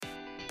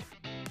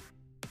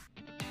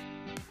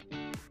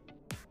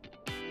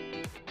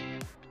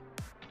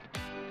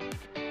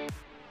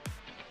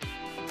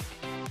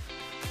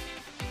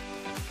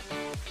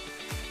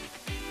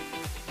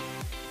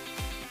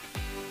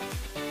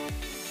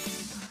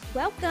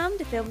Welcome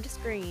to Film to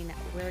Screen.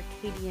 We're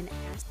Katie and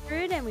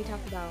Astrid, and we talk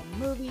about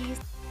movies,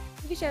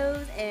 TV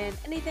shows, and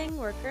anything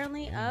we're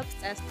currently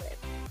obsessed with.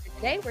 And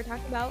today, we're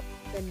talking about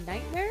The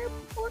Nightmare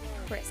Before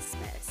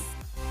Christmas.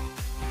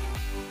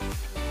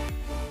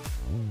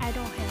 I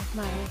don't have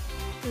my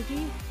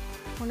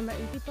one of my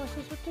Oogie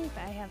posters with me,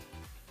 but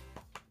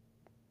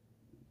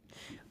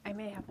I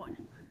may have one.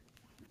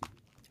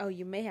 Oh,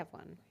 you may have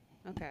one.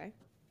 Okay.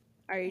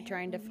 Are you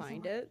trying to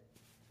find it?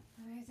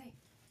 What did I say?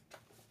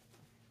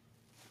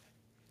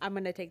 I'm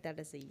going to take that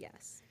as a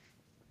yes.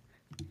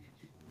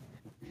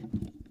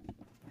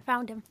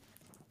 Found him.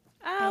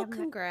 Oh, have my-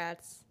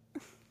 congrats.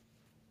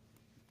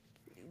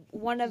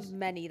 One of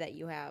many that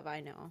you have,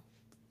 I know.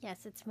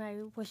 Yes, it's my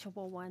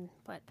wishable one,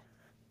 but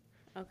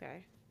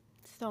Okay.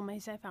 still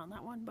amazed I found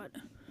that one, but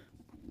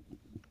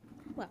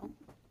Well,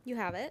 you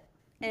have it.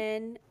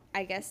 And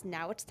I guess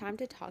now it's time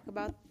to talk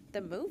about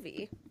the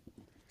movie.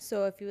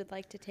 So if you would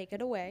like to take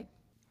it away.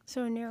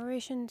 so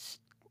narrations,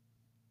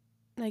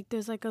 like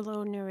there's like a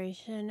little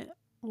narration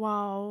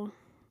while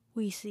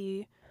we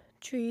see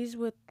trees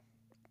with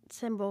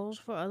symbols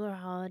for other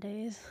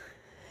holidays.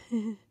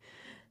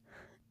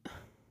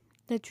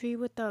 The tree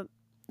with the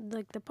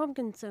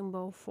pumpkin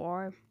symbol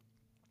for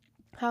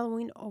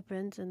Halloween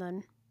opens, and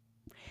then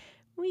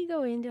we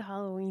go into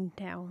Halloween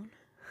Town.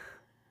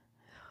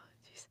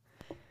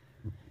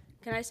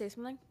 Can I say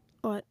something?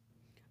 What?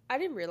 I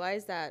didn't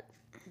realize that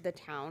the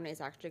town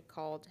is actually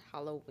called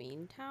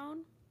Halloween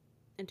Town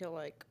until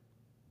like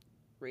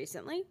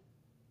recently.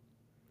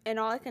 And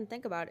all I can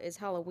think about is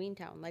Halloween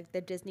Town, like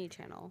the Disney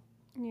Channel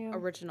Yeah.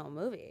 original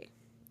movie,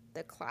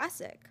 the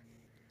classic.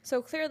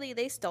 So clearly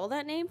they stole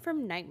that name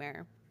from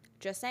Nightmare.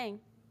 Just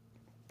saying.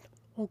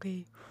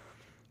 Okay.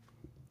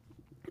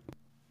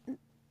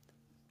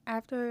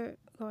 After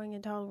going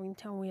into Halloween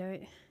Town, we are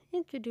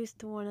introduced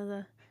to one of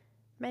the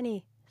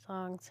many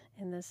songs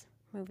in this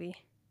movie,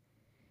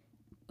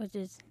 which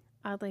is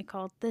oddly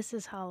called "This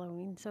Is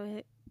Halloween."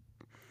 So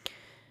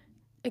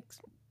it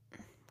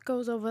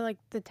goes over like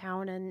the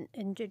town and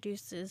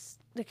introduces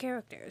the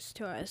characters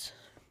to us,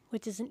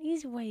 which is an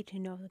easy way to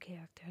know the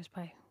characters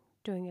by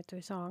doing it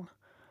through song.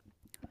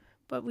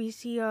 But we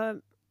see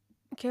a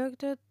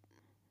character.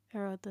 I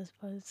wrote this,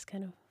 but it's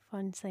kind of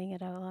fun saying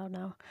it out loud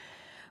now.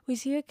 We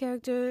see a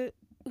character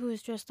who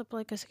is dressed up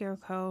like a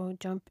scarecrow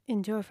jump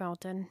into a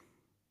fountain.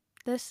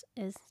 This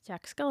is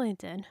Jack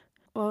Skellington,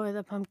 or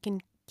the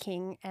Pumpkin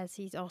King, as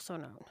he's also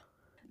known.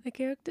 The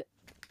characters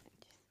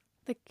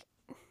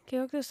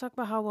talk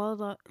about how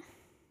well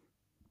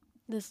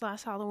this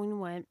last Halloween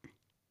went.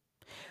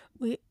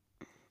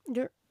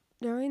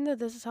 During the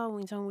 "This Is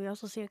Halloween" song, we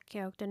also see a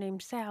character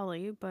named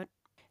Sally,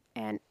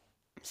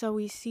 so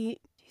we see.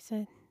 She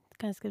said,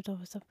 kind of skipped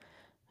over stuff.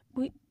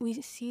 We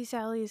see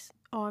Sally's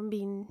arm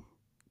being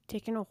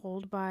taken a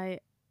hold by,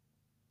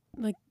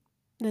 like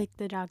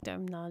the doctor.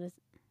 I'm not as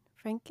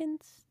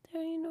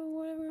Frankenstein or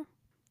whatever.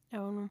 I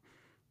don't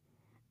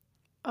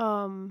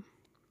know.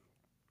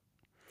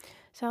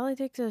 Sally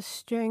takes a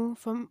string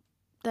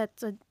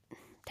that's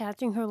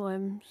attaching her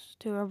limbs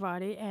to her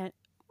body, and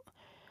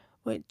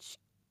which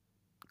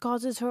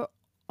causes her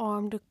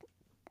arm to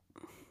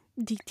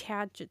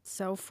detach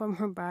itself from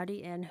her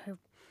body, and her.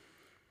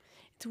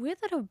 It's weird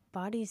that her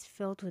body's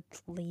filled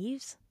with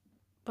leaves,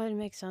 but it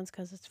makes sense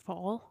because it's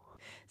fall.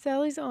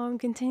 Sally's arm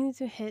continues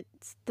to hit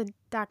the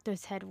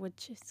doctor's head,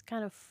 which is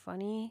kind of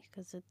funny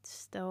because it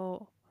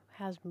still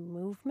has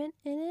movement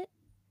in it,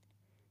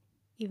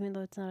 even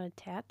though it's not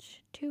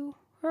attached to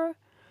her.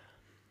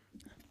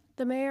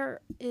 The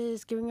mayor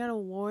is giving out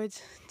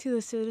awards to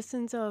the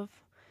citizens of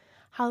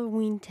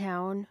Halloween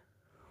Town,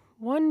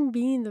 one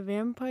being the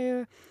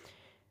vampire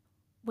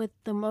with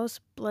the most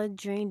blood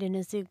drained in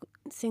a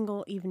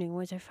single evening,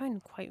 which I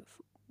find quite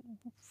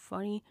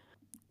funny.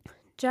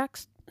 Jack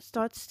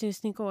starts to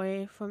sneak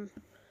away from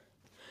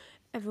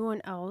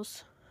everyone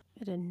else.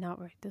 I did not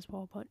write this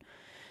well, but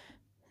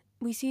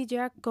we see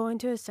Jack go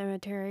into a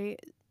cemetery.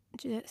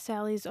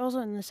 Sally's also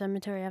in the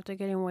cemetery after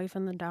getting away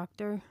from the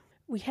doctor.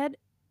 We head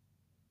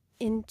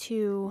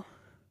into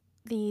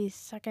the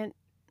second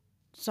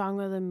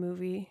song of the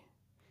movie,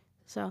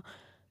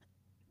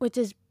 which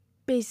is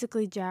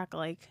basically Jack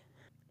like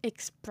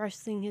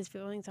expressing his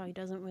feelings, how he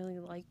doesn't really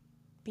like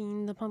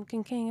being the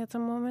Pumpkin King at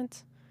some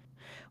moments.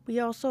 We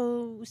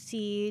also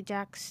see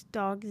Jack's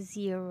dog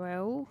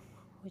Zero,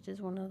 which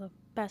is one of the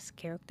best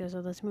characters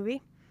of this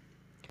movie.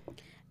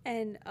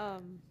 And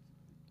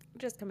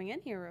just coming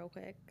in here real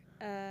quick.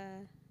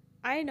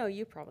 I know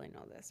you probably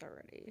know this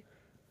already,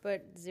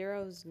 but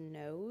Zero's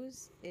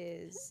nose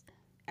is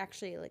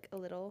actually like a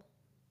little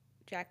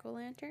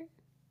jack-o'-lantern.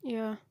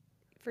 Yeah.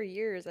 For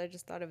years, I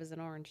just thought it was an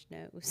orange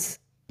nose.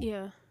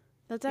 Yeah.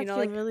 That's You actually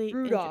know, like really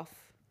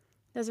Rudolph,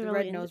 that's a the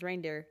really red-nosed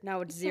reindeer.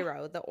 Now it's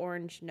Zero, the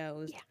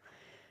orange-nosed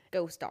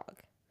ghost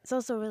dog. It's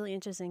also really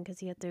interesting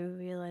because you have to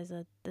realize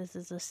that this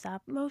is a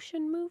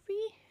stop-motion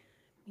movie,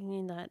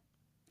 meaning that.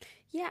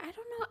 Yeah, I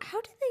don't know.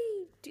 How did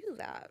they do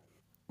that?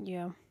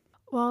 Yeah.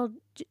 While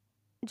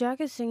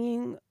Jack is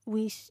singing,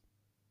 we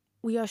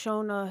are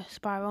shown a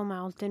spiral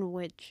mountain,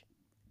 which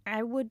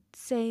I would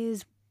say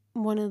is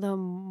one of the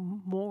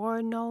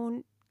more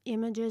known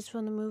images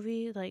from the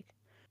movie. Like,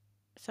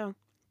 so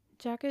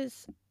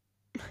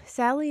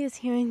Sally is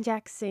hearing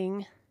Jack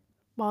sing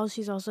while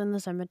she's also in the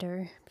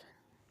cemetery.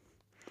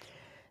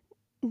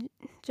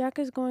 Jack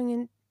is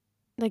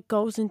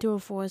goes into a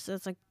forest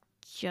that's like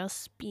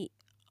just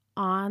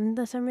beyond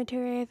the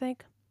cemetery, I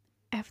think.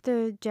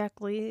 After Jack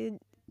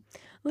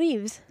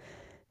leaves,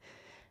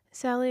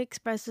 Sally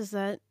expresses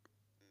that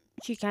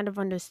she kind of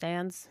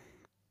understands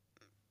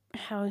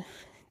how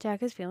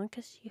Jack is feeling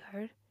because she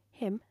heard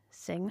him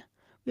sing.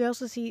 We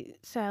also see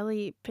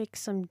Sally pick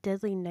some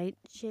deadly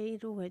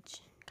nightshade,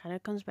 which kind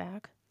of comes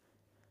back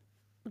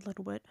a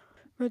little bit.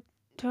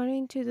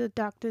 Returning to the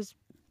doctor's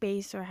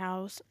base or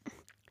house,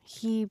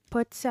 he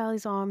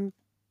reattaches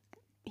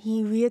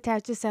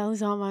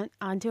Sally's arm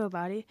onto her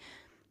body.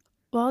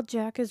 While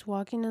Jack is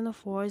walking in the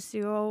forest,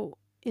 Zero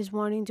is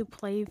wanting to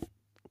play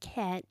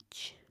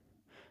catch,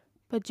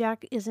 but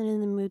Jack isn't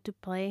in the mood to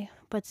play,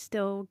 but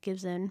still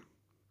gives in.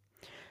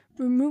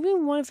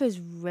 Removing one of his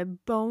rib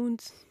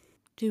bones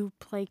to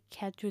play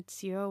catch with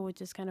Zero,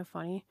 which is kind of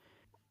funny.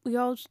 We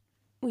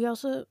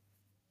also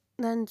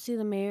then see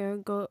the mayor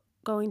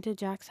going to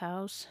Jack's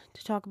house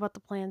to talk about the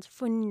plans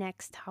for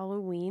next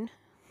Halloween,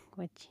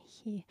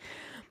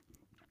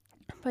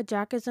 but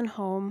Jack isn't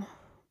home,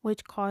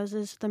 which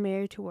causes the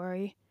mayor to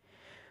worry.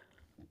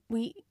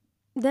 We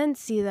then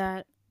see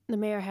that the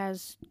mayor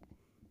has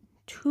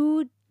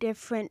two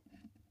different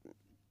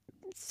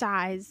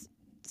sides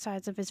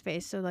of his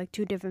face, so like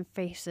two different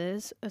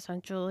faces,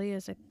 essentially,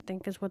 as I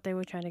think is what they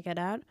were trying to get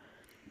at.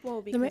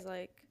 Well, because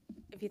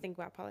if you think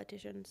about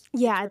politicians,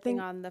 yeah, I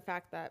think on the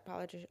fact that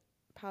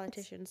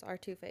politicians are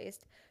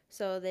two-faced,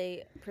 so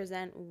they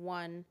present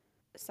one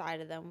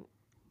side of them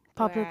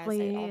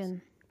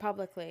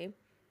publicly,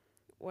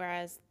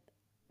 whereas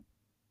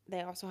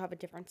they also have a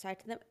different side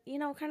to them.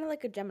 Kind of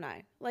like a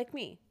Gemini, like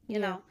me. You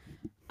know,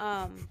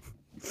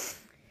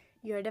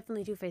 you're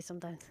definitely two-faced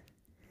sometimes.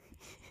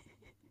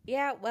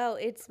 Yeah, well,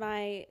 it's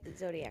my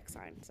zodiac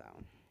sign, so.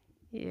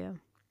 Yeah.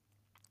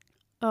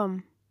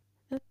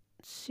 Let's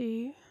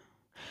see.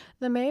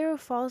 The mayor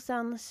falls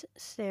down the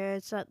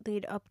stairs that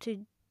lead up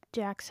to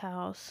Jack's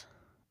house.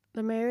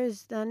 The mayor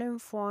is then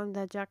informed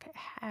that Jack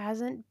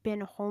hasn't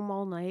been home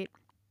all night.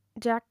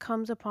 Jack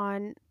comes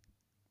upon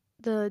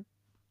the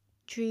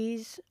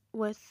trees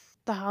with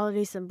the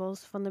holiday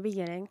symbols from the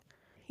beginning.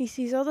 He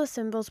sees all the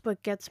symbols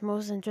but gets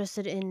most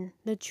interested in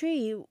the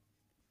tree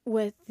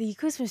with the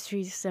Christmas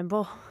tree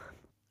symbol.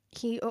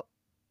 He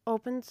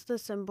opens the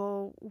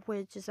symbol,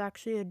 which is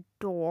actually a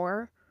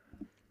door,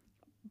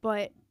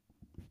 but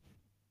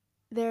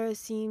there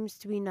seems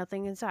to be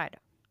nothing inside.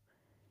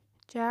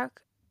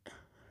 Jack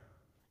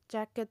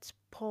gets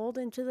pulled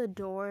into the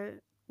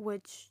door,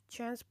 which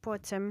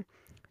transports him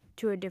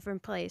to a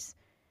different place.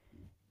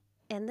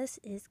 And this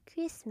is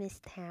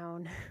Christmas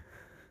Town.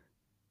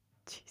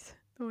 Jeez,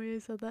 the way I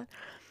said that.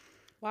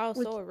 Wow,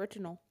 so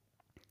original.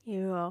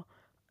 Yeah.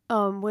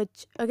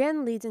 Which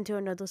again leads into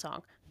another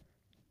song.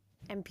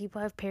 And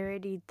people have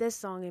parodied this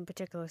song in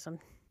particular some.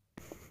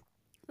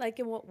 Like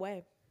in what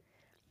way?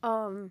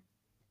 It's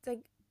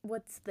like,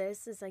 what's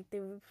this? It's like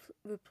they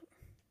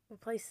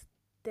replace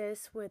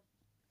this with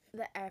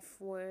the F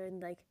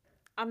word, like.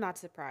 I'm not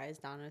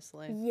surprised,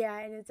 honestly. Yeah,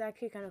 and it's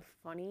actually kind of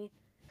funny.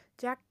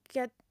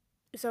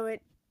 So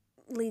it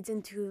leads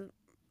into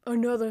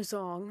another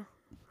song.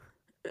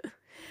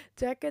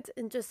 Jack gets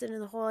interested in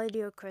the whole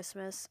idea of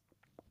Christmas.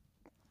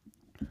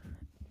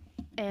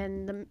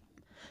 And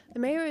the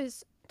mayor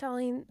is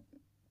telling.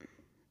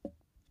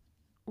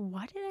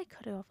 Why did I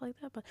cut it off like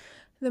that? But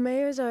the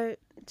mayor is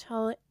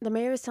telling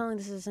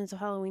the citizens of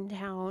Halloween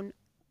Town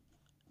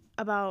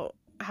about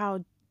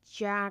how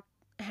Jack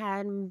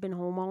hadn't been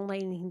home all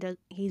night and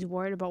he's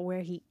worried about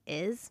where he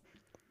is.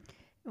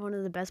 And one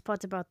of the best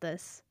parts about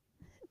this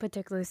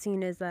particular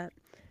scene is that,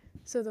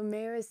 so the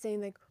mayor is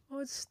saying like, oh,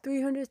 it's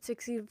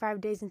 365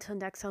 days until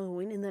next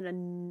Halloween, and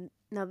then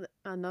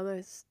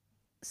another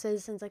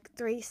citizen's like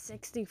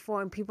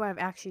 364, and people have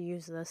actually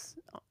used this,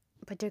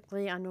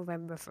 particularly on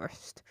November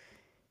 1st,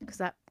 because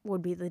that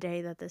would be the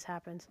day that this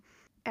happens.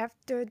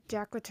 After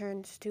Jack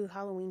returns to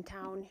Halloween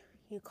Town,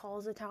 he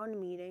calls a town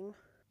meeting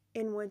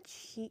in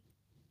which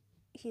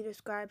he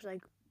describes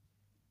like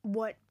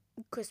what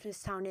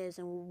Christmas Town is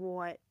and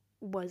what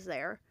was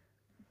there.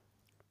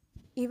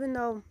 Even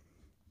though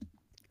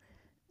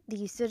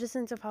the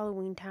citizens of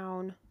Halloween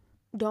Town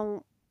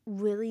don't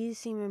really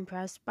seem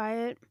impressed by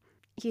it,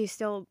 he's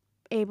still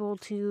able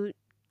to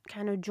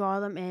kind of draw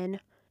them in,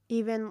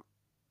 even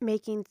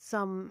making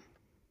some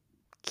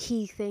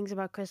key things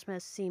about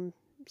Christmas seem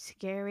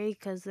scary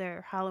because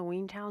they're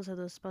Halloween Town, so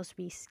they're supposed to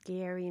be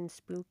scary and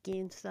spooky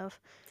and stuff.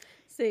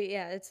 So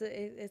yeah,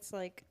 it's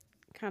like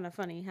kind of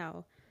funny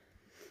how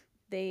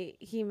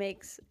he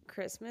makes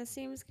Christmas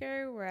seem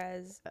scary,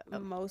 whereas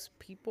most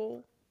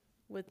people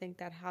would think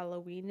that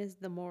Halloween is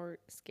the more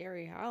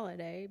scary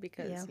holiday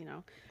because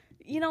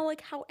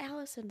like how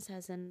Allison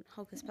says in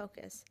Hocus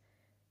Pocus,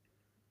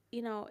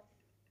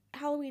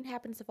 Halloween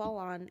happens to fall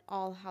on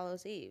All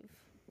Hallows Eve,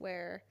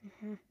 where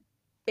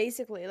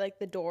basically like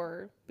the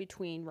door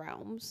between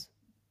realms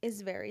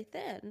is very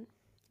thin.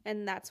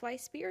 And that's why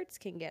spirits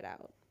can get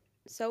out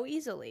so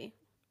easily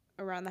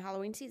around the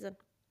Halloween season.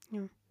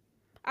 Yeah.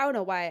 I don't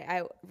know why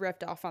I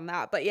riffed off on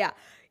that, but yeah,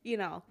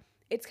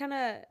 it's kind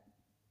of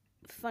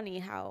funny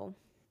how,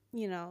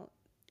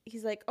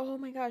 he's like, oh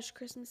my gosh,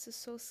 Christmas is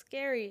so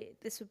scary.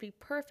 This would be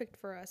perfect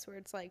for us. Where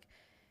it's like,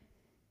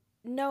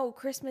 no,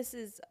 Christmas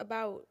is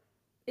about,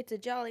 it's a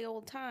jolly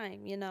old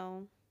time, and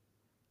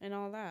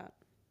all that.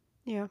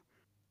 Yeah.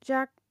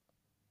 Jack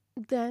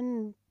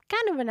then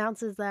kind of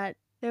announces that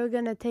they were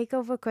going to take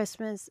over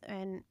Christmas,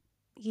 and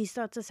he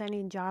starts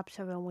assigning jobs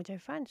to them, which I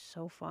find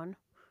so fun.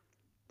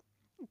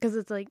 Because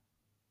it's like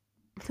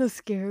the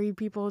scary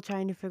people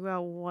trying to figure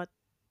out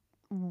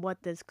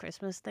what this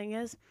Christmas thing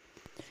is.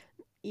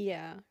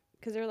 Yeah,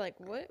 because they're like,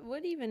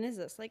 what even is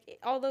this? Like,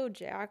 although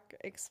Jack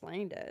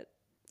explained it,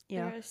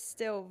 they're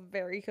still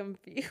very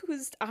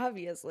confused,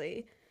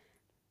 obviously.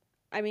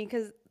 I mean,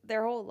 because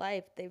their whole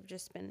life, they've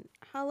just been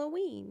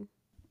Halloween.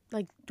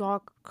 Like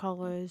dark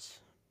colors.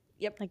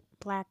 Yep. Like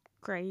black,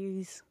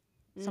 grays,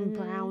 some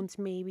browns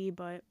maybe,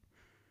 but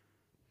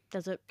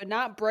does it? But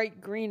not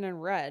bright green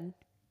and red.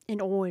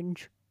 And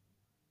orange.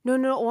 No,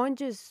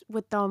 orange is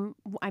with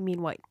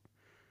white.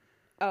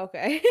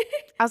 Okay.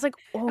 I was like,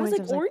 orange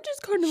is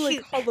kind of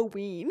like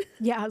Halloween.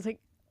 Yeah, I was like,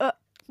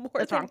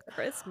 more than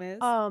Christmas.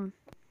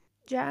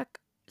 Jack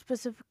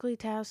specifically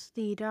tasked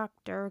the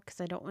doctor,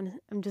 because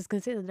I'm just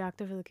going to say the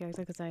doctor for the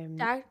character, because I am...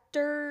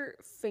 Dr.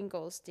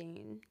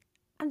 Finkelstein.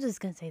 I'm just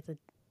going to say the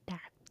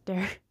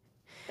doctor.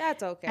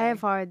 That's okay. I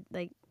have hard,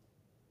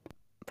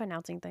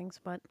 pronouncing things,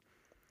 but...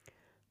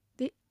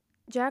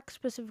 Jack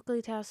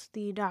specifically tasked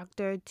the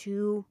doctor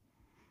to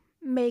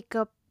make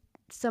up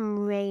some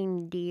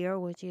reindeer,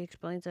 which he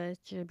explains that it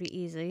should be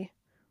easy.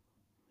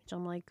 Which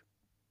I'm like,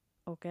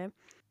 okay.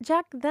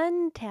 Jack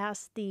then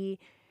tasked the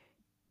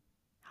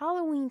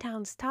Halloween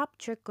Town's top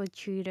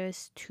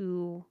trick-or-treaters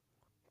to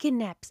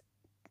kidnap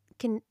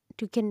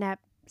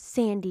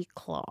Sandy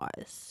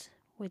Claus,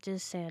 which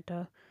is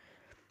Santa,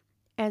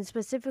 and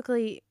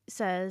specifically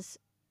says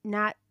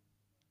not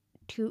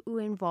to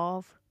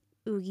involve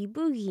Oogie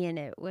Boogie in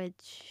it,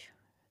 which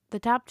the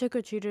top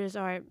trick-or-treaters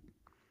are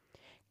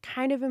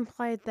kind of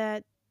implied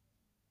that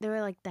they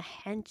were like the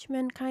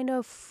henchmen kind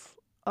of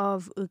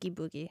Oogie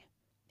Boogie.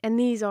 And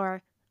these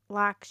are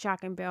Lock,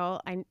 Shock, and Barrel.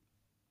 I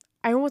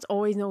almost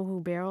always know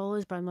who Barrel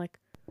is, but I'm like,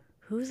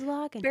 who's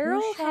Lock and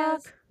Barrel who's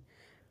Shock?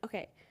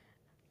 Okay.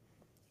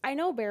 I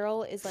know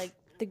Barrel is like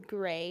the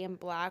gray and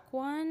black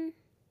one,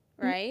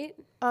 right?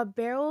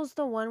 Barrel's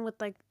the one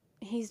with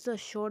he's the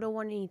shorter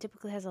one, and he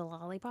typically has a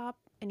lollipop,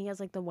 and he has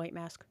the white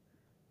mask.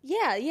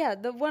 Yeah,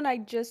 the one I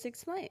just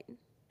explained.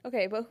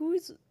 Okay, but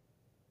who's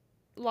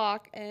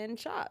Lock and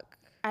Shock?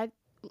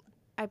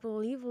 I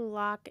believe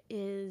Lock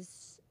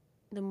is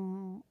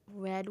the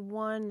red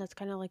one that's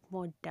kind of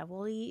more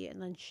devil-y, and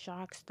then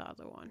Shock's the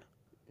other one.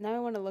 Now I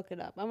want to look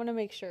it up. I want to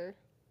make sure.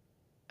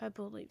 I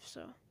believe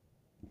so.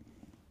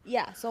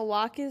 Yeah, so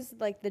Lock is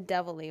the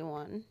devil-y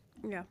one.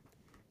 Yeah.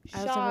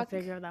 I also have to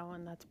figure that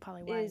one. That's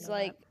probably why is I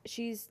know that.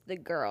 She's the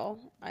girl,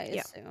 I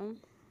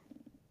assume.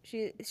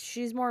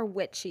 She's more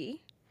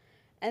witchy.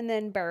 And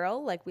then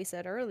Beryl, like we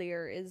said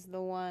earlier, is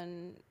the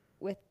one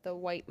with the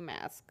white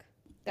mask.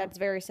 That's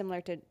very similar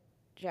to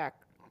Jack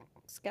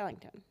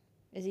Skellington.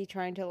 Is he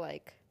trying to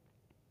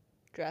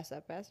dress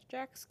up as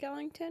Jack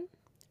Skellington?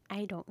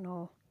 I don't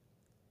know.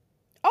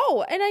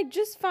 Oh, and I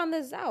just found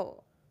this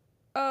out.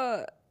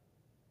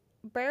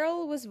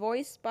 Beryl was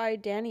voiced by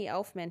Danny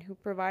Elfman, who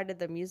provided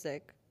the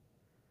music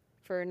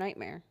for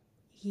Nightmare.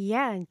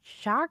 Yeah, and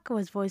Shock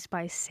was voiced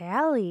by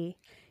Sally.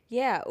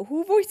 Yeah,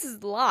 who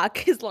voices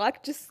Locke? Is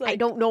Locke just I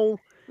don't know.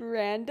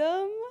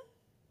 Random?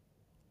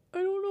 I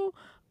don't know.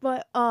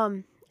 But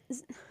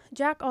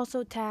Jack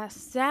also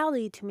tasked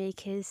Sally to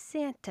make his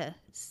Santa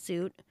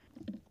suit.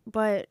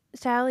 But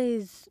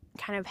Sally's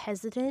kind of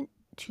hesitant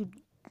to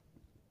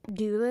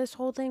do this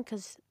whole thing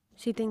because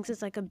she thinks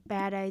it's a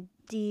bad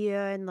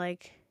idea, and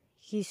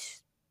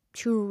he's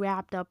too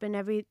wrapped up in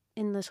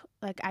this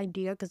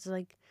idea, because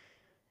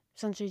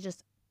essentially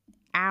just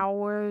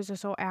hours or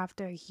so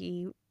after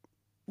he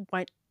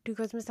went to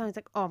Christmas Town, he's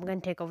like, oh, I'm gonna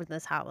take over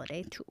this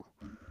holiday too.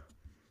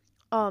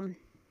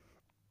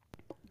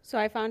 So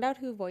I found out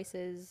who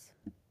voices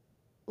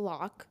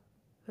Locke.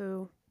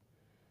 Who?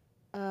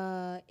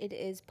 It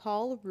is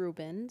Paul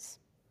Rubens.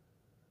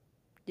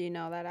 Do you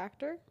know that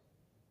actor?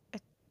 I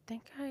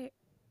think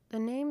the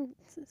name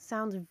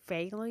sounds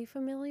vaguely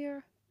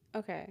familiar.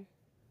 Okay.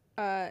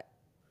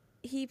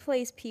 He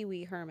plays Pee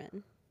Wee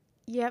Herman.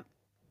 Yep.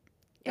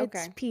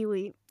 It's Pee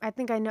Wee. I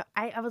think I know.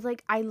 I was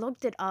I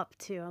looked it up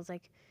too. I was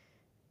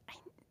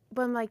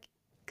but I'm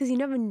because you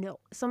never know.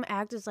 Some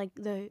actors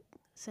they're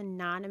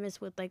synonymous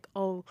with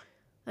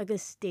a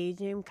stage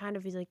name kind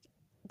of. He's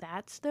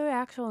that's their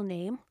actual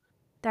name.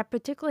 That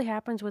particularly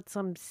happens with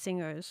some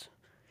singers.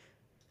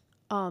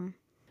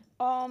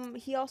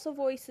 He also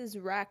voices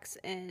Rex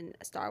in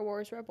Star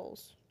Wars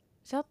Rebels.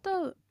 Is that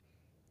the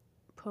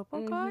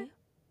purple guy?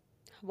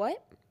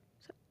 What?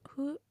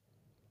 Who?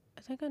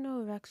 I think I know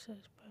who Rex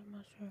is, but I'm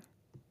not sure.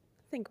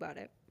 Think about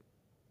it.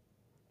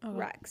 Okay.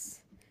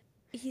 Rex.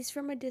 He's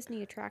from a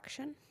Disney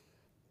attraction.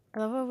 I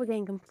love how we're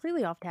getting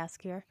completely off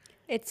task here.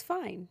 It's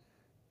fine.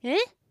 Eh?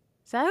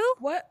 Is that who?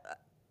 What?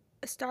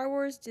 A Star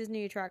Wars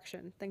Disney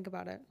attraction. Think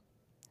about it.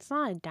 It's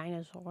not a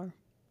dinosaur.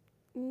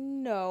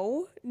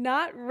 No,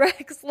 not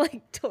Rex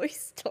like Toy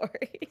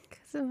Story.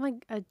 Because I'm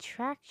like,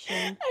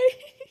 attraction.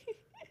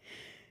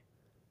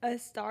 A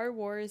Star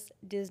Wars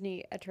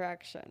Disney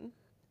attraction.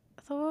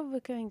 I thought we were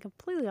getting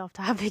completely off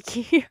topic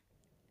here.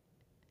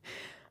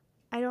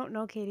 I don't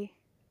know, Katie.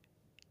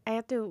 I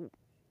have to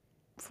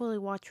fully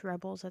watch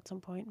Rebels at some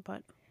point,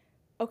 but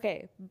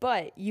Okay,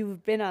 but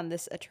you've been on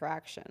this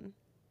attraction.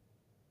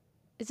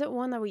 is it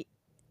one that we...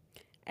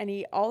 And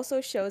he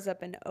also shows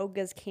up in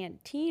Oga's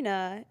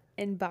Cantina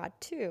in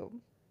Batu.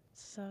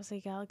 So it's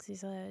like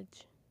Galaxy's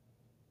Edge.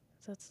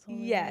 So that's the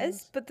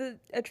Yes, but the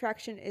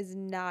attraction is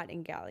not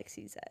in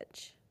Galaxy's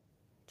Edge.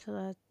 So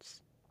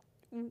that's...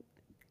 Mm.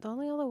 The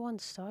only other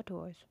one's Star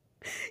Tours.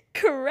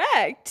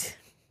 Correct.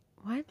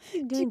 Why am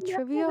I doing you know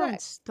trivia on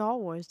Rex? Star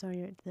Wars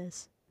during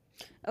this?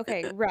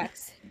 Okay,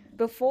 Rex.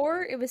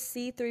 Before it was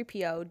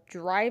C-3PO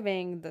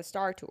driving the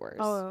Star Tours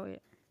Oh, yeah.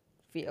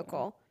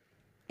 vehicle,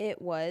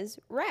 it was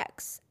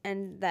Rex.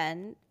 And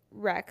then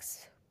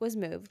Rex was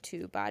moved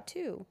to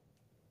Batu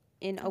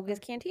in Oga's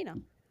Cantina.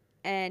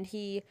 And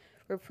he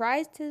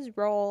reprised his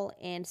role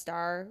in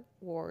Star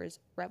Wars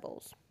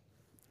Rebels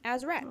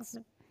as Rex.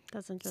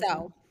 That's interesting.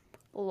 So,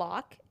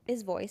 Locke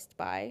is voiced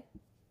by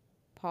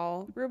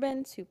Paul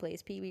Rubens, who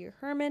plays Pee Wee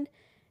Herman,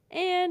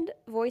 and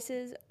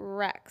voices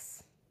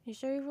Rex. You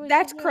sure your voice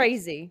That's is Rex?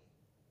 crazy.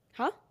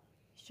 Huh?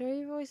 You sure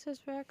your voice is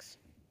Rex?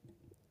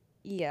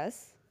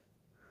 Yes.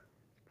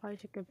 Probably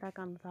should get back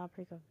on the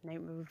topic of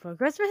Nightmare Before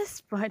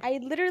Christmas, but I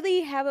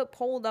literally have it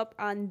pulled up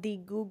on the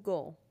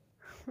Google.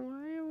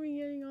 why are we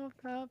getting off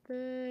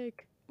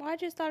topic? Well, I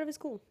just thought it was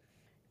cool.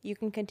 You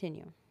can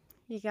continue.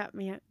 You got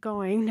me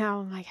going now.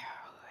 I'm like,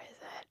 who is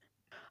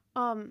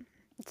it?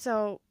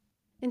 So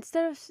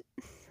instead of,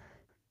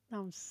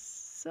 I'm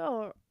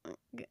so,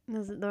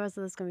 the rest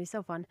of this is gonna be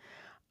so fun.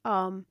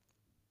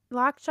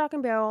 Lock, Shock,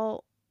 and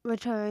Barrel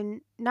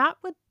return not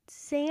with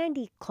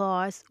Sandy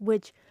Claus,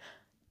 which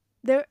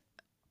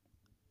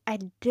I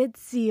did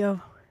see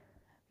a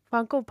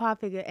Funko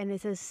Pop figure and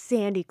it says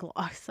Sandy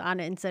Claus on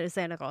it instead of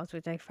Santa Claus,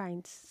 which I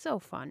find so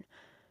fun.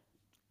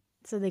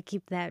 So they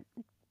keep that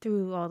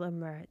through all the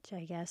merch,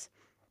 I guess.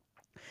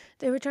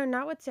 They return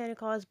not with Santa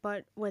Claus,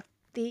 but with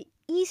the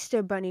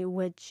Easter Bunny,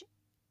 which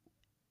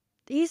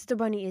the Easter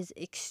Bunny is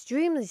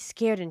extremely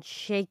scared and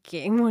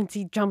shaking once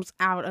he jumps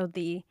out of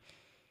the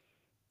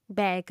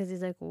bag because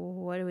he's like,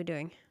 what are we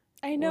doing?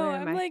 I know. Where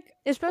am I'm I? like,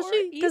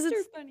 Especially because Easter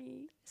it's,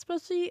 Bunny.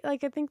 especially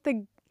like I think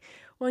the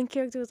one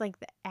character was like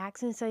the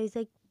accent, so he's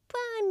like,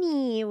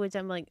 Bunny, which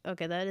I'm like,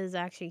 okay, that is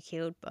actually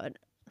cute, but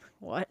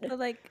what? But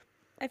like,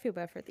 I feel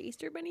bad for the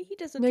Easter Bunny. He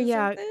doesn't No, deserve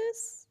yeah.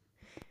 this.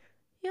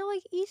 Yeah,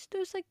 like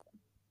Easter's like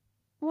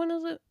one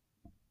of the,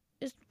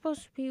 it's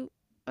supposed to be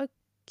a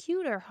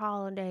cuter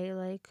holiday,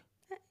 like,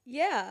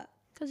 Yeah.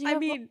 because you I have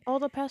mean- all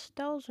the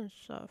pastels and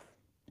stuff.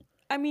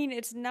 I mean,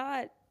 it's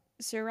not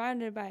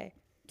surrounded by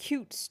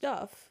cute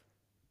stuff.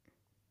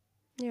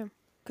 Yeah.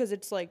 Because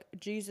it's like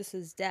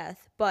Jesus's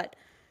death. But,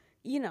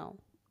 you know,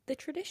 the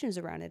traditions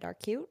around it are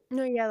cute.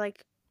 No, yeah,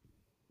 like,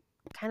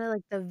 kind of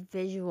like the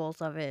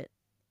visuals of it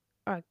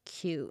are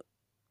cute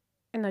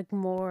and like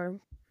more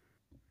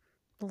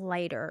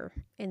lighter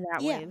in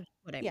that Yeah, way. Is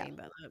what I yeah. mean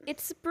by that.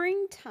 It's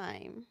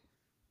springtime.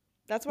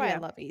 That's why I Yeah.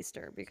 love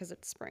Easter, because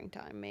it's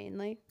springtime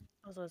mainly.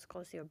 Also, it's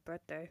close to your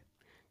birthday.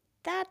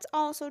 That's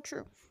also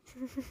true.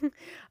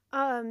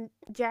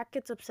 Jack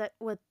gets upset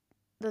with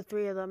the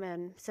three of them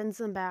and sends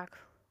them back,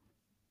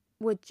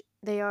 which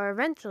they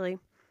eventually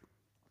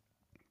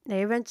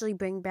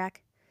bring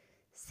back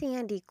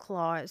Sandy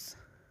Claus,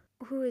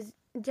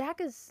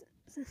 Jack is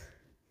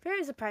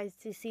very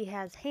surprised to see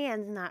has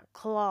hands, not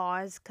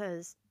claws,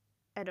 because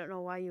I don't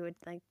know why you would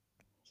think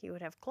he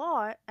would have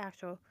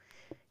actual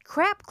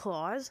crap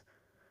claws.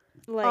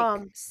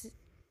 Like,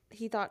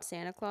 he thought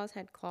Santa Claus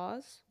had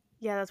claws.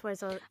 Yeah, that's why I I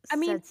said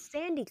mean-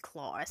 Sandy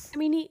Claus. I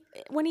mean,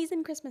 when he's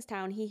in Christmas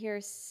Town, he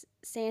hears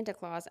Santa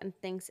Claus and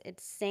thinks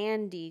it's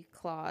Sandy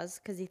Claus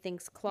because he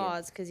thinks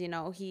claws because, you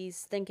know,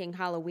 he's thinking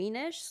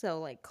Halloweenish,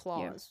 so like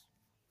claws.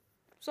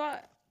 So,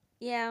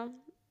 yeah.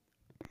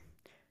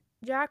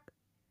 Jack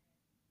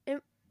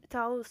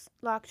tells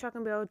Lock, Shock,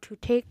 and Barrel to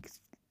take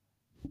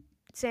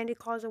Sandy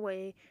Claus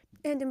away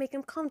and to make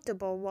him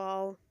comfortable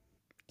while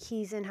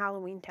he's in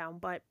Halloween Town,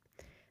 but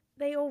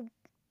they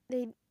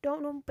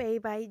don't obey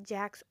by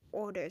Jack's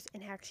orders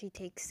and actually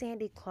take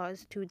Sandy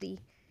Claus to the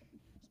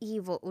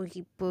evil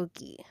Oogie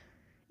Boogie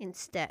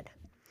instead.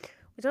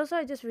 Which also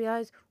I just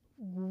realized,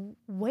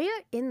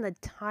 where in the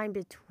time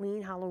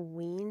between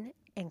Halloween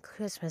and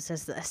Christmas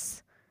is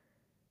this?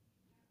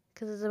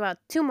 Because it's about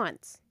 2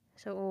 months.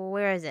 So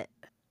where is it?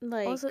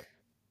 Like, Also-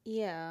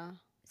 yeah.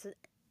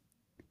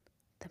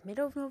 The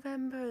middle of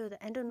November,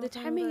 the end of November? The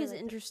timing is like-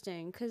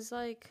 interesting because,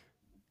 like,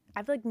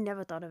 I've like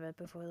never thought of it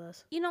before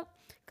this. You know,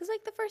 because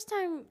like the first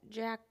time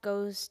Jack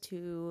goes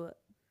to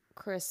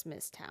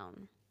Christmas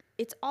Town,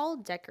 it's all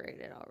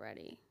decorated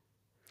already.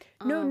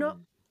 No,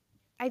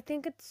 I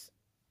think it's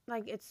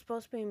like it's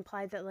supposed to be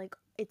implied that like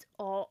it's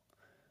all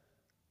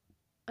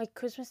like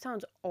Christmas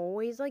Town's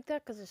always like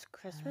that because it's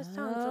Christmas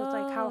Town, so it's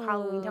like how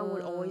Halloween Town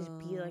would always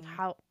be like Oh,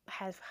 how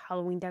has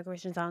Halloween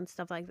decorations on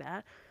stuff like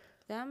that.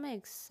 that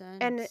makes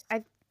And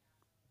sense.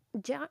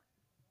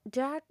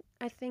 Jack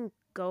I think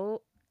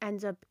go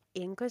ends up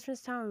in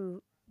Christmas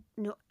Town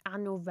no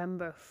on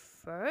November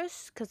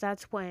 1st because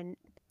that's when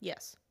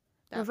Yes.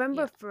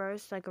 November Yeah.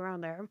 1st like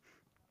around there.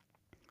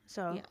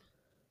 So Yeah.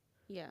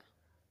 Yeah.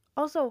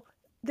 also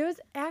there's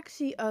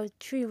actually a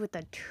tree with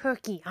a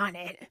turkey on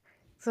it.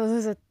 So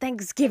there's a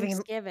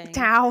Thanksgiving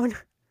town.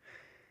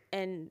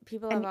 And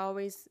people And have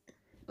always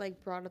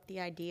like brought up the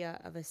idea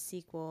of a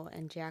sequel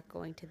and Jack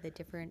going to the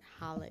different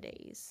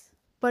holidays.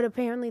 but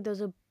apparently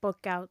there's a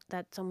book out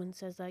that someone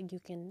says that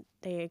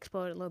they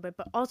explode it a little bit.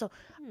 But also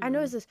I Hmm.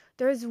 noticed this.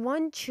 There's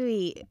one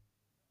tree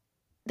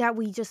that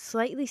we just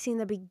slightly see in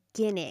the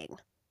beginning.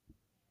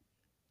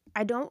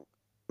 I don't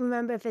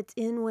remember if it's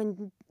in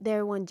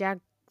when Jack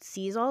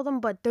sees all of them,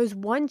 but there's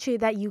one tree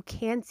that you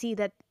can see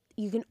that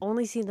you can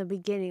only see in the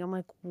beginning. I'm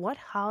like, what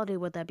holiday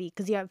would that be?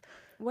 Because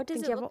What does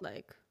think it you have look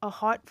like? a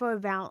heart for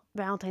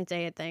Valentine's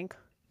Day, I think.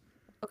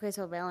 Okay,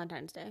 so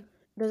Valentine's Day.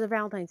 There's a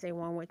Valentine's Day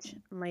one, which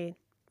may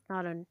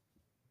not a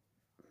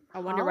I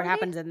wonder what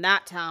happens in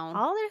that town.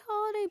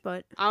 holiday,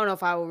 but I don't know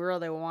if I would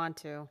really want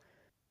to.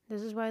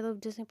 this is why I love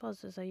Disney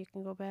Plus, so you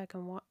can go back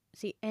and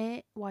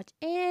watch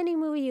any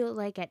movie you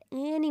like at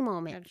any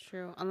moment. That's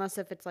true. Unless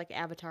if it's like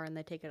Avatar and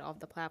they take it off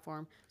the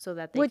platform so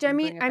that they Which can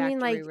bring it back to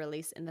like,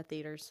 re-release in the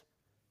theaters.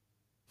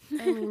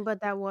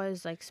 but that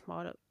was like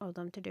smart of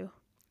them to do.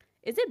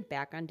 Is it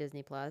back on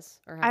Disney Plus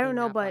or have I they don't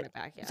know, not brought but it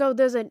back yet? so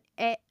there's an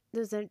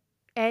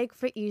egg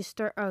for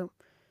Easter. Oh,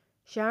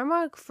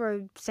 shamrock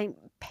for St.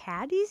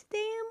 Patty's Day.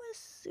 I'm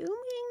assuming.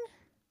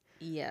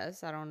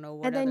 Yes, I don't know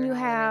what And then other you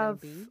holiday that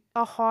have would be.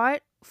 a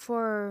heart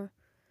for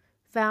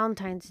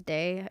Valentine's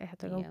Day. I have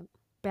to go Yep.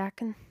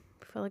 back and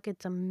feel like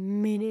it's a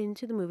minute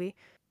into the movie.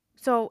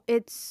 So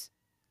it's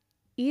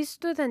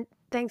Easter, then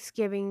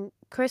Thanksgiving,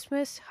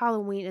 Christmas,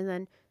 Halloween, and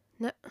then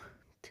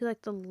to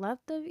like the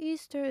left of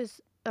Easter is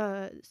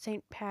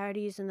St.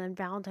 Patty's and then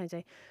Valentine's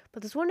Day.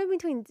 But there's one in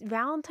between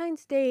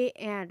Valentine's Day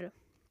and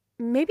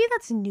maybe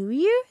that's New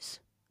Year's?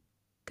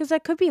 Because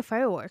that could be a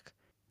firework.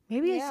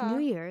 Maybe it's New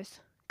Yeah.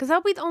 Year's. Because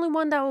that'll be the only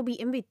one that will be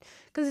in between.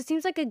 Because it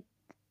seems like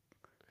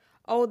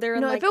Oh, they're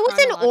in no, like if it was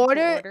in chronological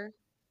order,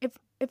 if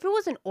it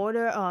was in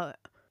order,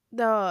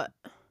 the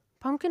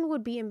pumpkin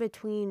would be in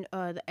between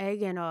the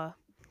egg and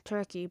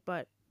turkey,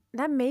 but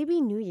that may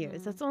be New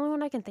Year's. That's the only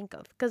one I can think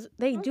of because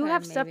they do Okay,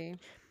 have stuff. maybe.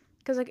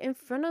 Because like in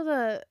front of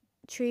the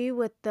tree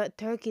with the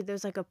turkey,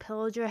 there's like a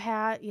pillager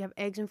hat. You have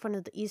eggs in front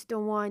of the Easter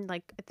one.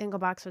 Like I think a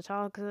box of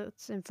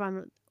chocolates in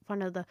front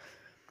of the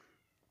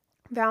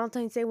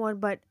Valentine's Day one,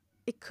 but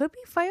it could be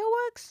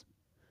fireworks,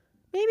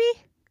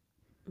 maybe.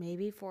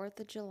 Maybe 4th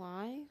of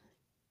July?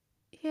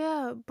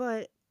 Yeah,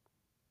 but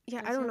yeah,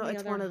 I That's don't the know. only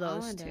It's other one of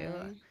those two.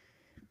 holiday.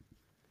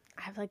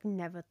 I've like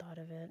never thought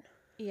of it.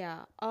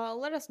 Yeah.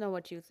 Let us know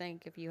what you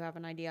think if you have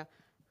an idea.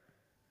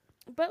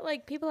 But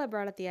like people have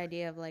brought up the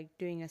idea of like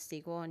doing a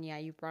sequel, and yeah,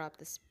 you brought up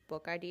this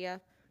book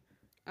idea.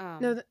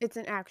 No, it's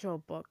an actual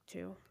book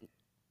too.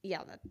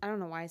 Yeah, I don't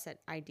know why I said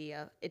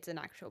idea. It's an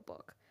actual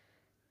book.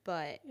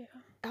 But Yeah.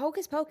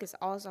 Hocus Pocus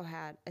also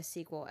had a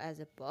sequel as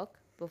a book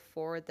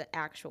before the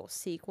actual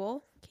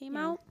sequel came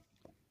out.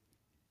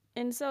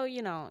 And so,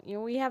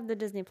 we have the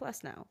Disney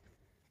Plus now.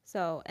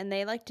 So, and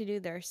they like to do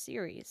their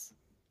series,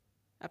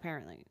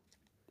 apparently.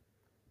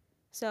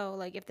 So,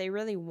 like, if they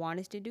really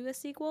wanted to do a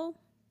sequel,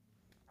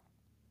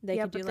 they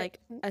could do like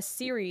a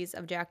series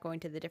of Jack going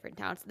to the different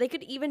towns. They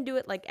could even do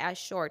it like as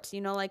shorts,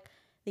 like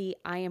the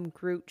I Am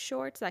Groot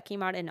shorts that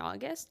came out in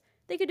August.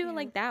 They could do it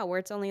like that, where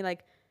it's only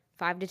like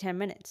 5 to 10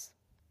 minutes.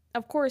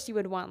 Of course, you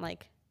would want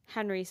like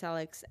Henry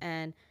Selick's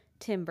and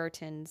Tim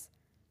Burton's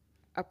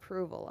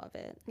approval of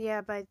it.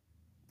 Yeah, but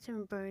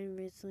Tim Burton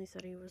recently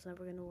said he was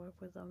never going to work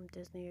with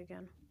Disney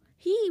again.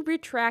 He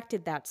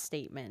retracted that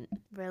statement.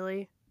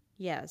 Really?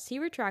 Yes, he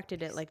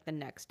retracted it like the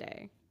next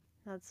day.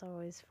 That's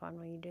always fun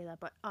when you do that.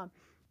 But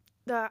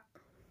the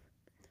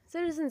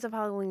citizens of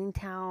Halloween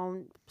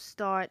Town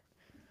start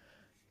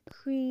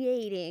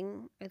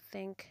creating,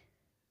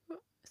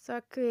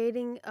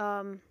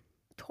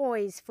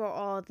 toys for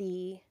all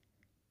the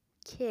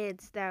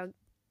kids that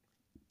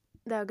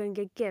are going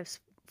to get gifts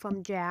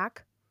from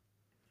Jack.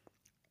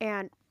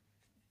 And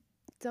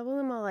some of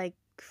them are like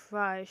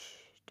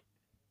crushed,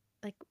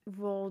 like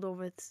rolled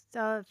over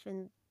stuff,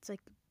 and it's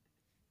like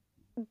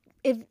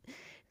if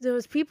there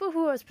was people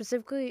who are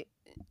specifically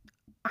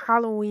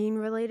Halloween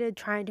related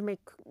trying to make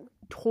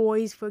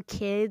toys for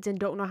kids and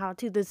don't know how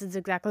to, this is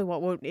exactly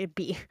what would it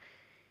be,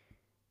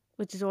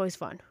 which is always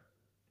fun.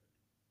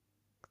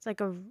 It's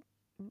like a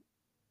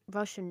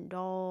Russian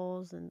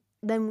dolls, and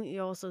then we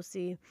also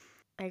see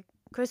like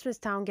Christmas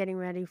Town getting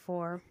ready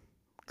for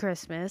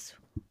Christmas.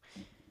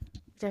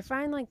 I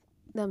find like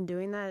them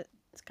doing that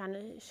kind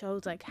of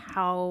shows like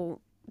how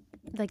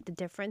like the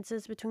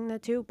differences between the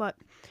two. But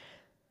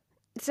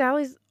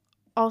Sally's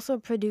also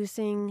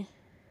producing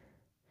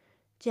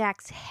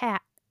Jack's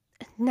hat,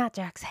 not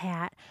Jack's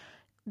hat,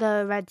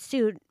 the red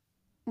suit,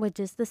 which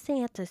is the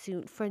Santa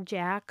suit for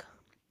Jack,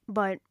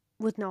 but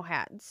with no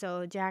hat.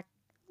 So Jack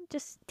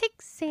just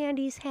takes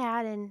Sandy's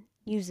hat and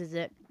uses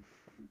it.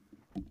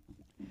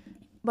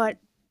 But,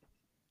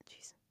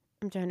 jeez,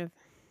 I'm trying to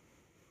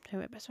try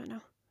my best right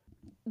now.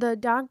 The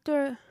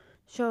doctor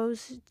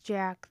shows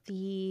Jack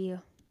the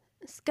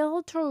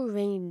skeletal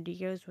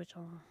reindeers, which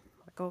I'm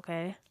like,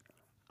 okay.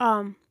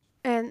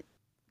 And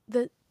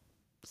the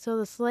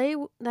sleigh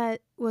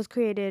that was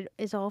created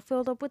is all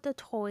filled up with the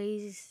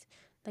toys,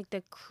 like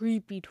the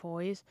creepy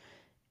toys,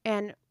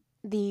 and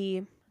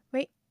the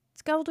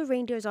skeletal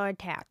reindeers are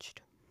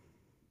attached.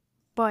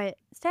 But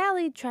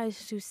Sally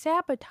tries to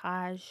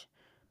sabotage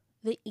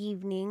the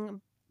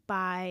evening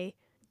by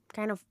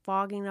kind of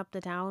fogging up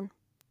the town.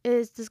 It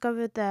is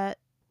discovered that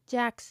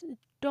Jack's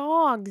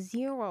dog,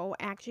 Zero,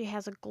 actually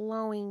has a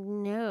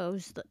glowing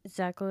nose,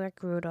 exactly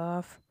like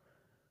Rudolph,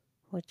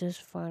 which is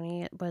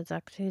funny, but it's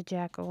actually a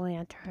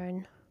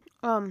jack-o'-lantern.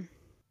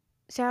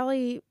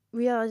 Sally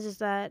realizes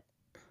that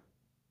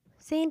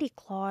Santa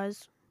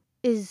Claus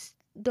is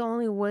the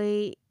only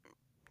way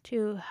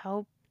to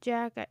help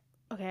Jack.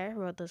 I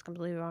wrote this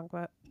completely wrong,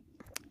 but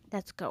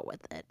let's go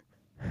with it.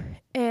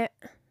 It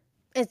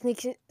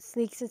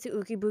sneaks into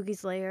Oogie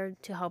Boogie's lair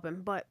to help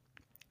him. But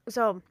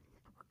so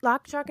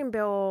Lock, Shock, and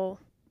Barrel.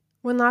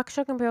 When Lock,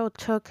 Shock, and Barrel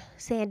took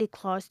Santa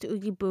Claus to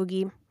Oogie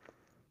Boogie,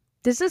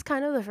 this is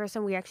kind of the first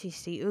time we actually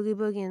see Oogie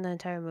Boogie in the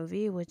entire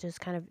movie, which is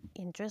kind of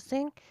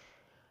interesting.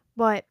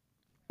 But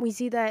we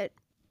see that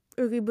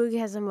Oogie Boogie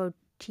has a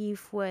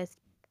motif with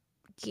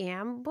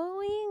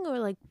gambling or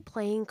like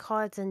playing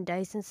cards and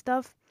dice and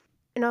stuff.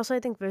 And also, I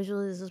think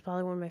visually, this is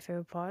probably one of my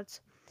favorite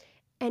parts.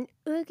 And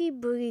Oogie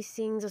Boogie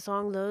sings a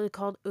song literally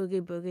called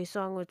Oogie Boogie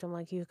Song, which I'm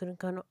like, you couldn't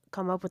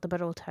come up with a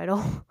better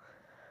title.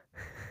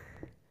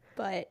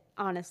 But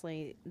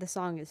honestly, the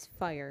song is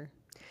fire.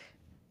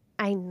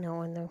 I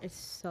know, it's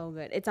so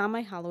good. It's on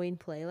my Halloween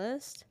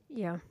playlist.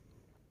 Yeah.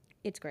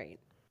 It's great.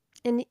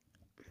 And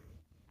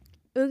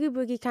Oogie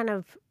Boogie kind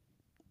of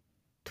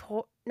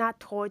not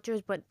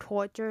tortures, but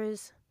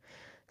tortures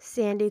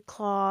Santa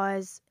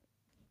Claus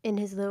in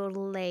his little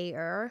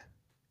lair.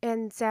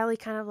 And Sally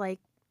kind of like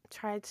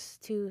tries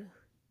to,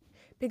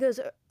 because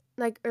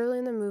like early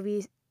in the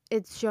movie,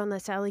 it's shown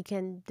that Sally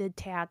can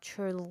detach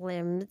her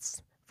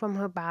limbs from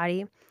her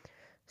body.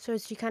 So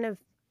she kind of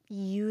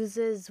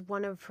uses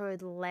one of her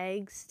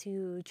legs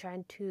to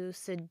try to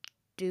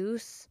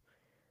seduce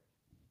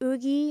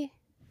Oogie,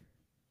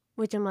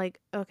 which I'm like,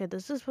 okay,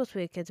 this is supposed to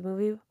be a kids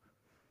movie,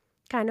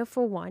 kind of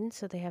for one.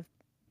 So they have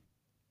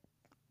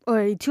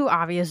or two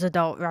obvious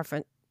adult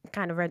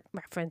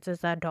references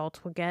that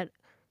adults would get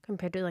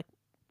compared to like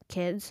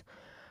kids.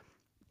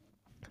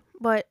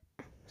 But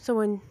so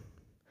when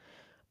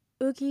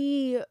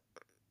Oogie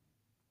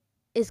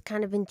is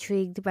kind of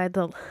intrigued by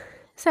the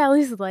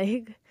Sally's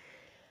leg,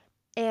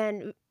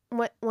 and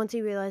once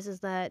he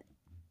realizes that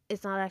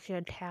it's not actually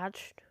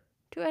attached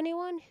to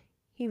anyone,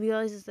 he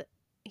realizes that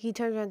he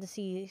turns around to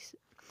see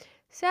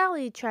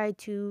Sally try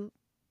to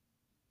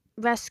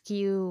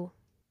rescue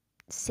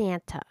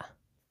Santa.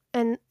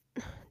 And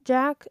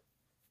Jack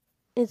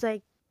is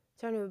like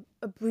trying to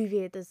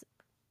abbreviate this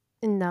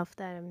enough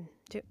that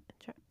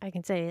I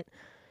can say it.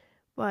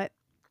 But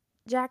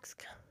Jack's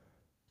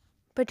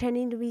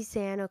pretending to be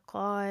Santa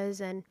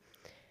Claus and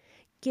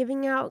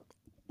giving out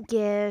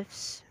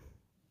gifts.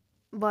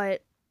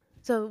 But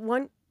so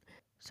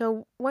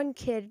one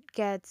kid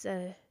gets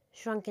a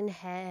shrunken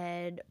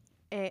head,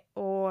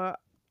 or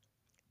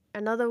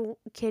another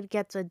kid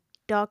gets a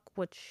duck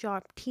with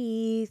sharp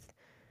teeth,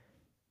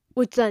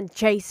 which then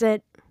chase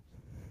it.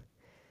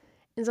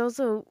 It's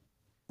also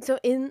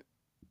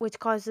which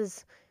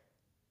causes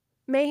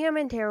mayhem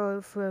and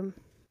terror from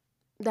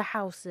the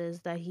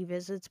houses that he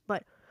visits.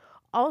 But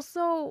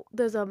also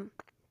there's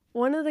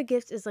one of the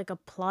gifts is like a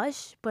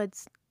plush, but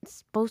it's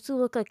supposed to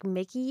look like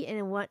Mickey,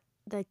 and what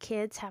the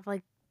kids have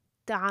like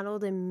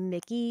Donald and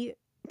Mickey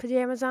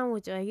pajamas on,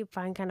 which I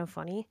find kind of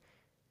funny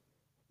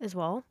as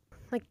well.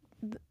 Like,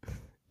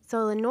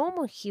 so the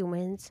normal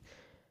humans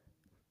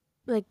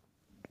like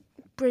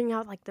bring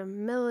out like the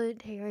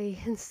military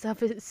and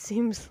stuff. It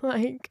seems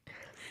like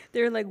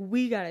they're like,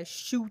 we gotta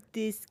shoot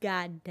this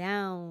guy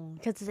down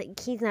because it's like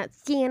he's not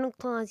Santa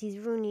Claus, he's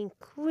ruining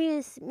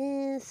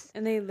Christmas.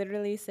 And they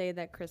literally say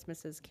that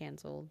Christmas is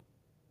canceled.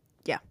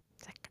 Yeah,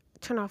 it's like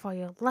turn off all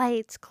your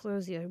lights,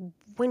 close your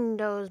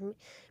windows,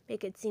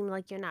 make it seem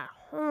like you're not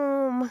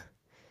home.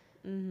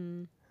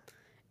 And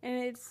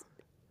it's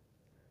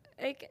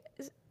like,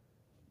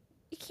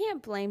 you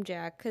can't blame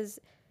Jack because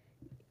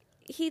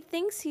he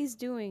thinks he's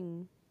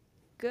doing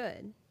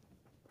good,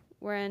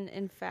 when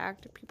in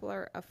fact people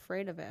are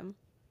afraid of him.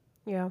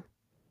 Yeah.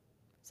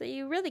 So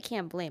you really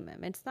can't blame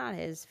him. It's not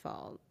his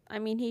fault. I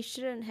mean, he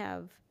shouldn't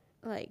have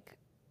like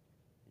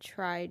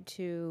tried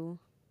to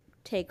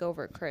take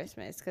over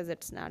Christmas because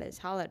it's not his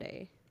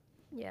holiday.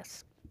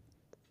 Yes.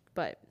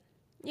 But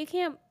you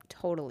can't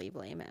totally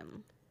blame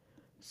him.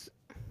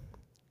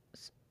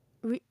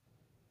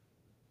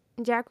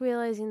 Jack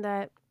realizing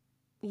that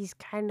he's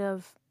kind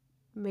of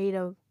made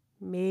a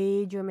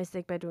major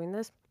mistake by doing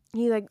this,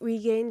 he like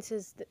regains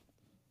his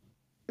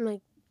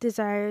like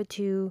desire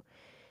to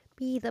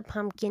be the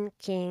Pumpkin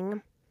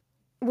King.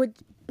 Which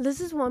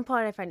this is one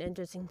part I find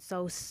interesting.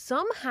 So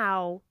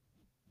somehow,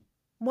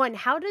 one,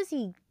 how does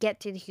he get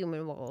to the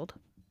human world?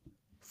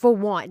 For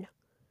one,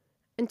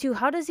 and two,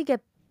 how does he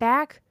get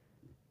back?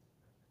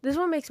 This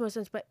one makes more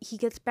sense, but he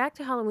gets back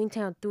to Halloween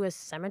Town through a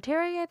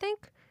cemetery, I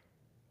think.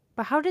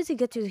 But how does he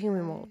get to the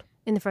human world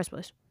in the first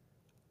place?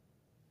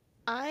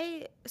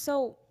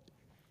 So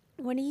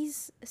when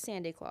he's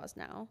Santa Claus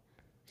now,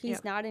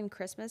 he's not in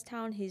Christmas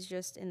Town, he's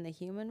just in the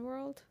human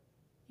world.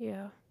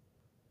 Yeah.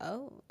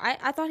 Oh,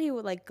 I thought he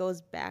would like goes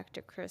back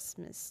to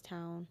Christmas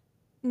Town.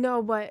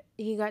 No, but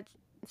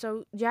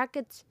Jack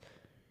gets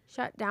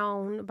shot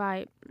down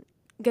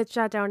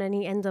and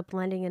he ends up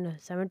landing in a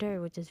cemetery,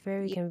 which is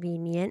very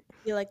convenient.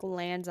 He like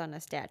lands on a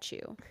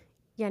statue.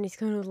 Yeah, and he's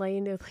kind of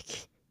laying there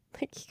like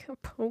he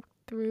got poked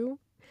through.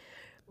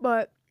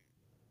 But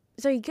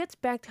so he gets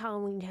back to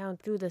Halloween Town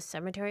through the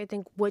cemetery, I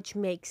think, which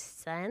makes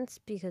sense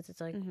because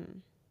it's like,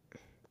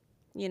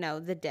 you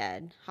know, the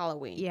dead,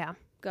 Halloween. Yeah.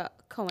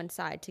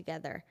 Coincide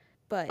together.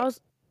 But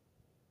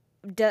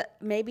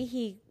maybe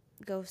he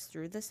goes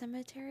through the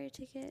cemetery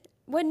to get...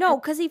 Well, no,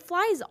 because he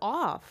flies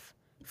off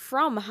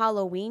from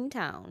Halloween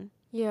Town.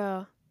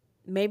 Yeah.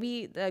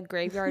 Maybe the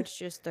graveyard's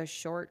just a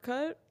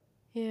shortcut?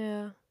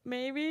 Yeah.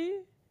 Maybe?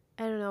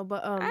 I don't know,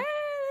 but...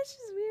 that's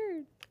just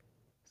weird.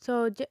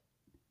 So,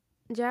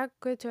 Jack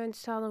returns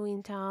to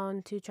Halloween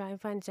Town to try and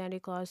find Santa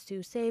Claus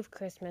to save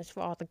Christmas for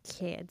all the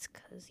kids,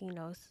 because he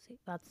knows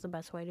that's the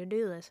best way to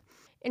do this.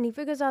 And he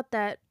figures out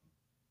that,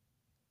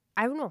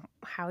 I don't know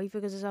how he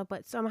figures this out,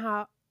 but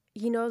somehow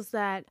he knows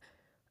that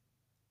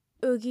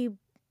Oogie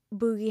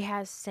Boogie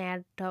has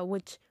Santa,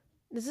 which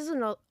this is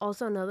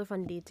also another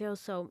fun detail.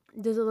 So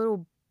there's a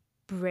little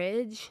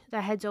bridge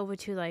that heads over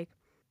to like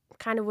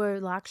kind of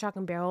where Lock, Shock,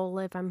 and Barrel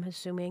live, I'm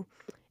assuming.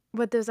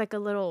 But there's like a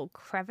little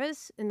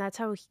crevice, and that's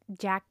how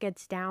Jack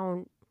gets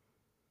down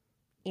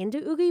into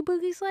Oogie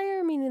Boogie's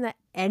lair, meaning that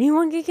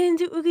anyone can get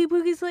into Oogie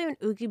Boogie's lair and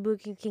Oogie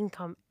Boogie can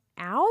come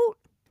out,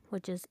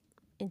 which is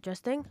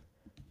interesting.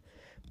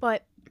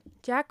 But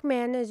Jack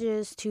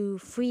manages to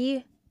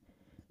free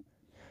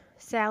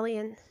Sally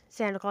and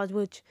Santa Claus,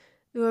 which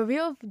the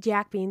reveal of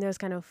Jack being there is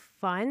kind of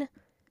fun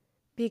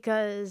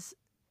because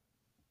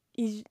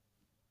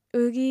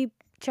Oogie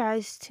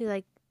tries to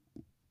like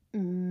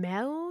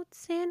melt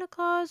Santa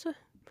Claus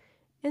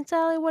and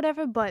Sally,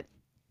 whatever, but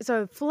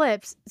so it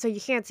flips, so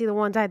you can't see the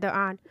one side they're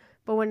on,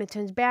 but when it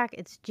turns back,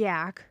 it's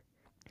Jack.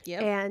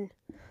 Yep. And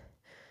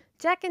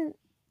Jack and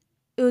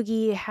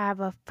Oogie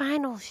have a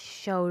final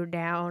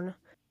showdown.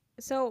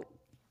 So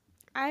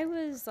I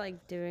was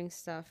like doing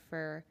stuff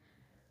for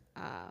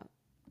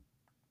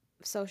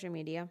social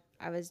media.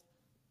 I was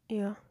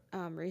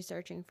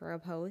researching for a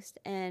post,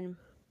 and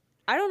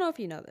I don't know if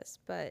you know this,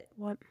 but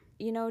What?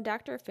 You know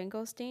Dr.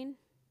 Finkelstein?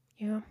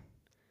 Yeah.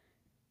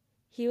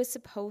 He was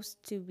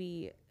supposed to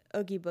be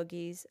Oogie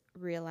Boogie's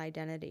real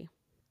identity.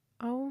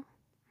 Oh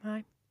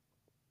my.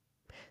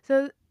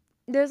 So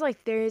there's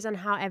like theories on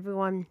how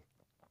everyone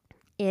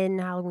in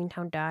Halloween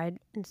Town died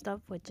and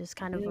stuff, which is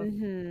kind of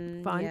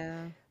fun.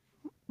 Yeah.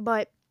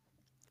 But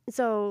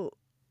so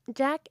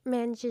Jack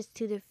manages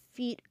to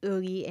defeat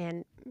Oogie,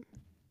 and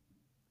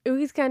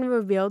Oogie's kind of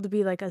revealed to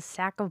be like a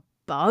sack of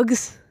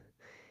bugs.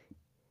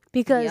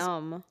 Because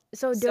Yum.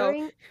 so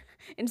during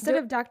instead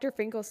of Dr.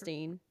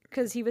 Finkelstein,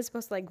 because he was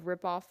supposed to like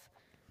rip off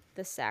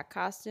the sack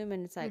costume,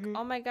 and it's like,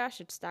 oh my gosh,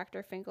 it's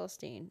Dr.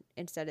 Finkelstein.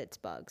 Instead, it's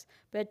bugs.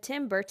 But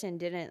Tim Burton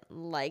didn't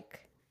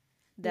like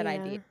that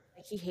idea.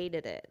 Like, he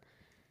hated it,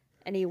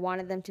 and he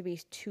wanted them to be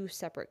two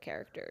separate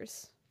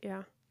characters.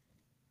 Yeah,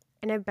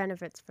 and it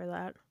benefits for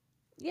that.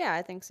 Yeah,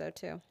 I think so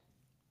too.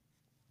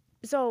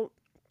 So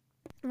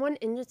one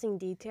interesting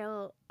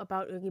detail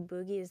about Oogie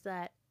Boogie is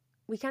that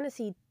we kind of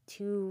see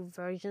two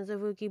versions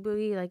of Oogie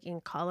Boogie, like in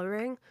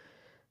coloring.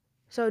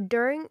 So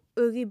during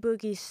Oogie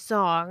Boogie's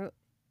song,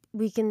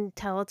 we can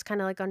tell it's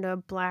kind of like under a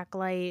black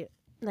light,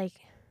 like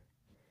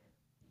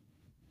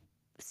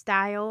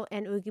style,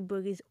 and Oogie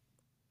Boogie's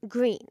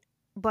green.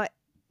 But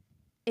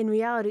in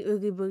reality,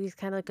 Oogie Boogie's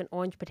kind of like an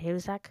orange potato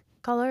sack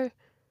color.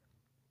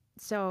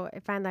 So I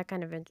find that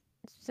kind of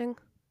interesting.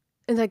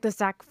 And like the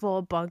sack full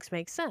of bugs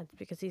makes sense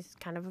because he's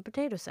kind of a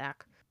potato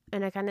sack.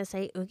 And I kind of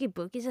say Oogie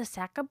Boogie's a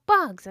sack of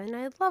bugs, and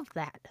I love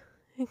that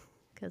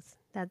because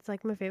that's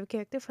like my favorite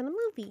character from the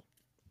movie.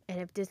 And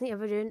if Disney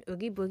ever did an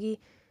Oogie Boogie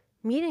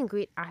meet and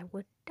greet, I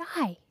would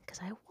die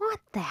because I want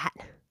that.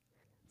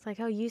 It's like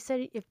how you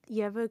said if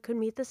you ever could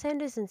meet the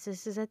Sanderson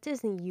sisters at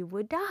Disney, you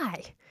would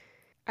die.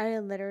 I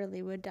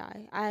literally would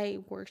die. I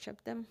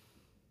worship them.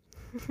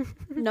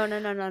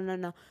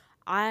 No.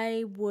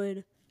 I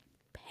would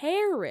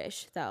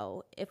perish,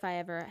 though, if I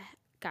ever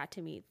got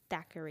to meet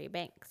Thackeray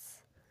Banks.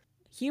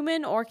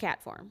 Human or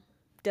cat form.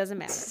 Doesn't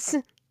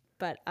matter.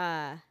 But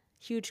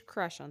huge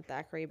crush on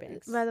Thackeray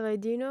Binks. By the way,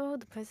 do you know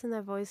the person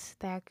that voiced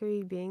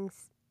Thackeray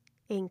Binks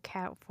in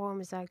cat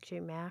form is actually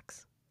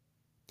Max?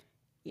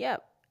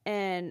 Yep.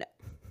 And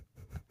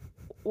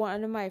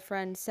one of my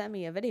friends sent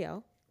me a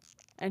video,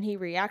 and he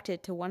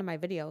reacted to one of my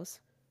videos.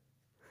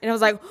 And I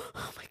was like,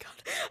 oh my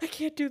God, I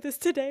can't do this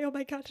today. Oh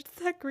my God, it's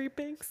Thackeray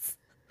Binks.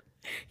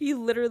 He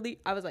literally,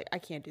 I was like, I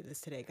can't do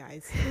this today,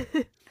 guys.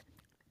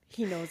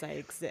 He knows I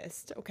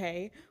exist,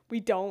 okay?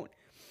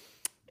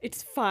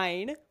 It's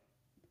fine.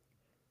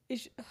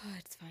 It's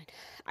fine.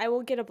 I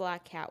will get a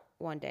black cat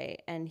one day,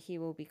 and he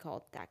will be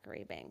called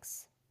Thackeray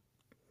Binks.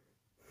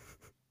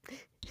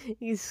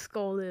 You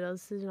scolded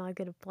us to not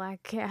get a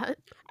black cat.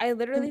 I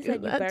literally Do said,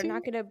 you that better too?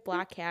 not get a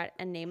black cat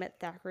and name it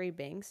Thackeray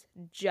Binks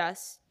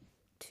just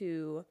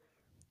to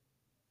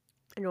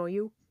Annoy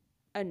you?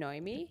 annoy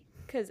me,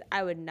 because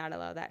I would not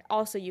allow that.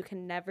 Also, you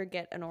can never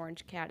get an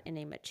orange cat and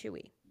name it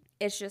Chewy.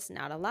 It's just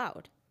not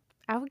allowed.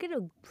 I would get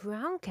a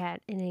brown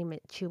cat and name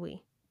it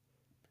Chewy.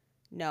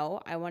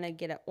 No, I want to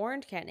get an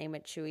orange cat, name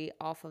it Chewy,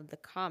 off of the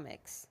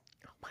comics.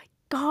 Oh my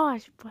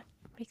gosh, what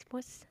makes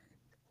more sense?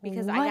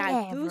 Because I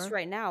got Goose Whatever.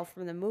 right now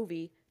from the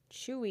movie.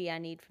 Chewy I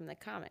need from the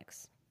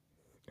comics.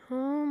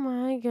 Oh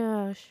my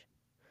gosh.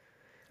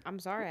 I'm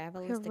sorry, I have a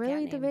We're list of really cat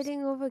names.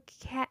 debating over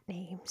cat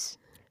names.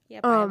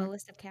 Yep, I have a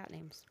list of cat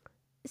names.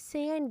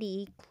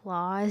 Sandy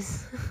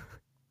Claus.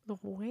 The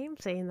way I'm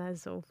saying that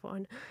is so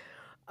fun.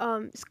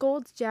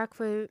 Scolds Jack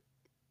for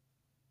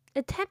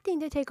attempting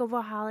to take over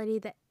a holiday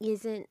that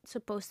isn't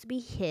supposed to be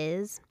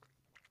his,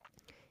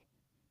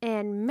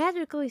 and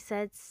magically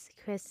sets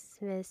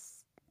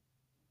Christmas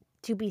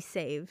to be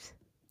saved.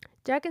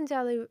 Jack and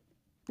Sally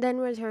then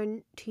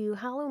return to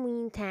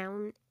Halloween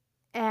Town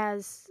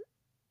as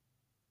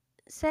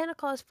Santa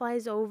Claus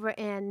flies over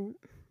and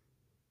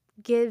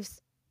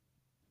gives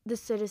the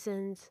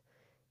citizens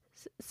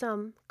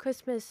some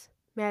Christmas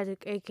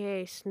magic,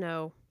 aka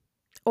snow,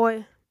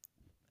 or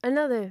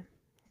another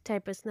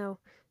type of snow,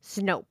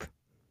 Snope,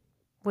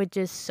 which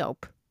is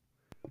soap.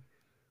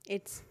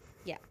 It's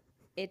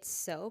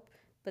soap,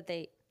 but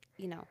they,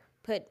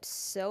 put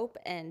soap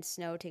and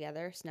snow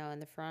together. Snow in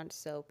the front,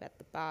 soap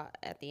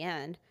at the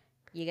end.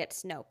 You get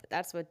Snope.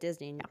 That's what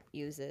Disney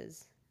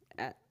uses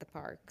at the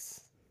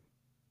parks.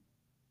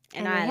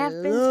 And they I have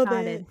been love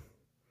spotted. it.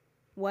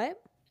 What?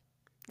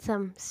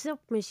 Some soap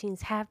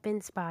machines have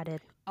been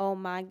spotted, Oh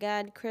my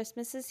God,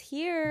 Christmas is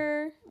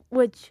here.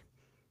 which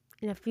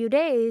in a few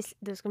days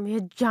there's gonna be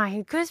a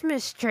giant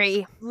Christmas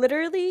tree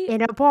Literally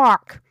in a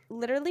park.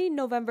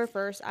 November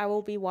 1st, I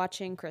will be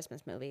watching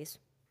Christmas movies.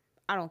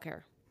 I don't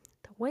care.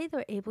 The way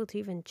they're able to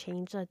even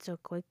change that so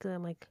quickly,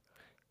 I'm like,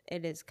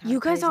 It is kind you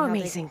of guys crazy are how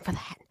amazing for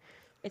that.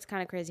 It's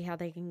kind of crazy how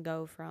they can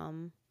go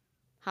from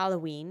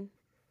Halloween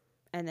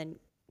and then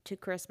to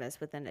Christmas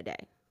within a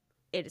day.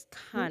 It is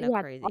kind of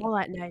Yeah, crazy. all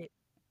at night.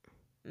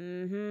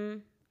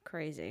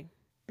 Crazy.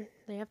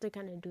 They have to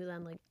kind of do that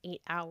in like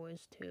 8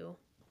 hours too.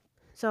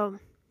 So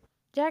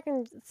Jack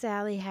and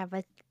Sally have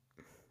a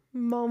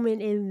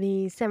moment in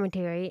the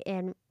cemetery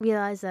and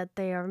realize that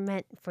they are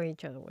meant for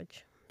each other,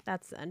 which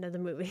that's the end of the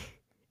movie.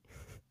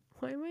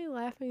 Why am I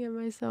laughing at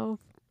myself?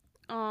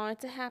 Oh,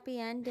 it's a happy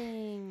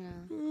ending.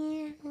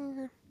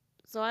 Yeah.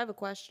 So I have a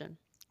question.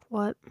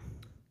 What?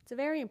 It's a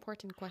very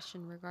important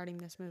question regarding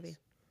this movie.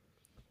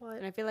 What?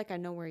 And I feel like I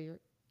know where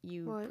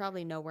you What?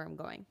 probably know where I'm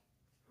going.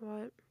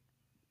 What?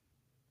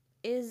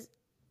 Is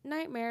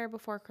Nightmare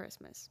Before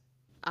Christmas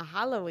a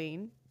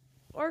Halloween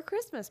or a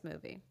Christmas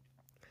movie?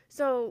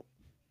 So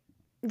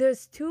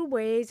there's two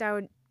ways I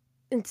would.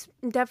 It's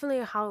definitely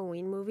a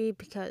Halloween movie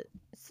because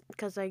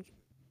like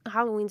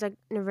Halloween's like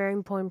a very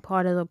important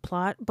part of the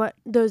plot. But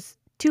there's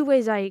two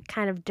ways I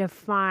kind of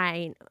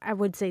define. I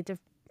would say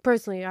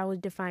personally, I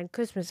would define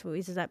Christmas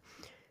movies is that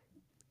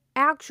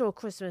actual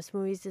Christmas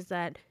movies is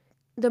that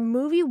the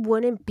movie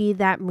wouldn't be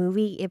that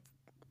movie if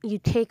you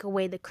take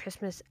away the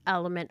Christmas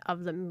element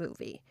of the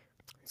movie.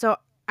 So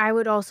I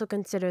would also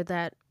consider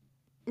that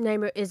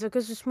Nightmare is a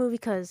Christmas movie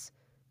because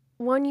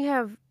one, you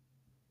have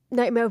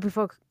Nightmare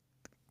Before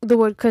the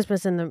word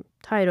Christmas in the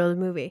title of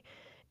the movie,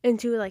 and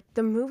two, like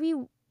the movie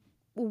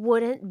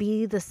wouldn't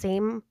be the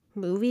same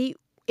movie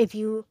if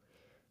you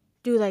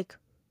do like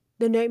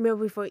the Nightmare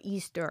Before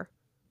Easter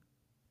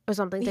or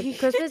something. Like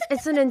Christmas,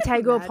 it's an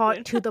integral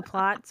part to the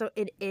plot, so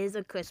it is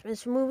a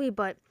Christmas movie.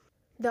 But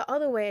the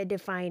other way I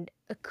defined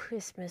a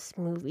Christmas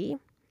movie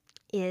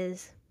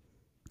is,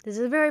 this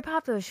is a very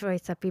popular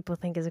choice that people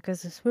think is a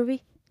Christmas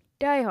movie,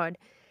 Die Hard.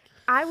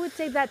 I would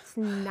say that's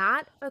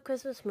not a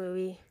Christmas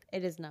movie.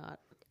 It is not.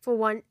 For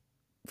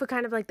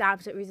kind of like the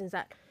opposite reasons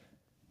that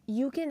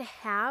you can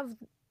have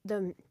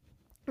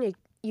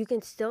you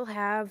can still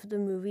have the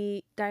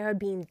movie Die Hard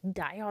being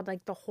Die Hard,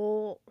 like the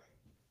whole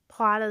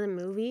plot of the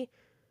movie,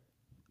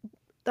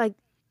 like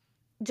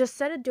just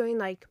set it during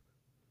like,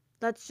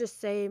 let's just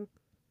say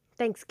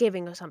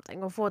Thanksgiving or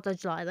something, or 4th of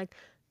July. Like,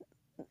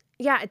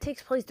 yeah, it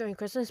takes place during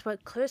Christmas,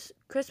 but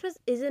Christmas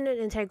isn't an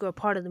integral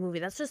part of the movie.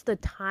 That's just the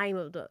time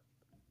of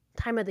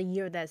the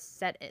year that's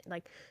set it.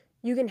 Like,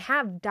 you can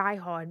have Die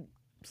Hard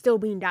still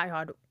being Die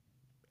Hard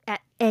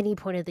at any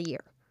point of the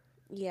year.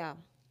 Yeah.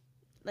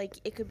 Like,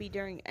 it could be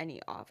during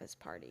any office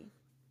party.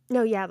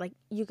 No, yeah, like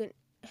you can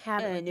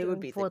have it like And it would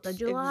during be the 4th of exact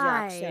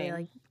July. same.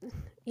 Like,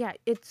 yeah,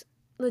 it's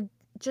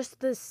just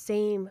the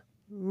same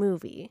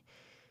movie.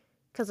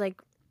 Because,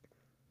 like,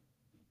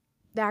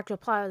 the actual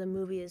plot of the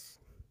movie is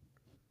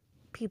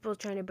people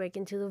trying to break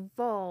into the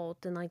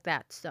vault and, like,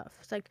 that stuff.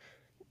 It's like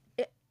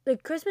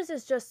Christmas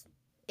is just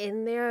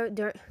in there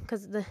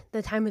because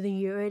the time of the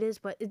year it is,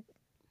 but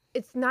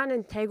it's not an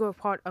integral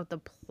part of the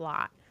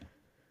plot.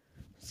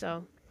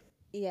 So,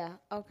 Yeah,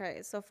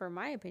 okay. So for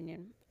my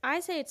opinion, I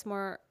say it's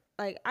more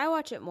like I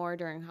watch it more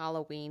during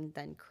Halloween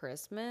than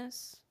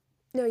Christmas.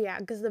 no, yeah,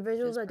 because the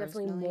visuals Just are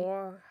definitely personally.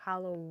 more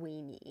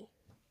Halloween-y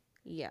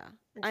Yeah.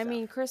 and I stuff.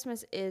 mean,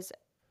 Christmas is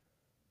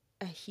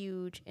a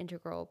huge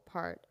integral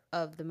part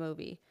of the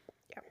movie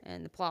Yeah.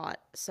 and the plot.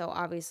 So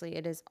obviously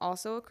it is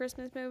also a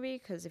Christmas movie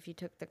because if you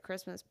took the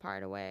Christmas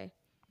part away,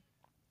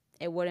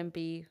 it wouldn't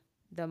be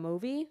the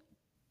movie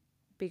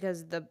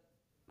because the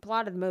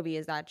plot of the movie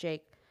is that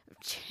Jake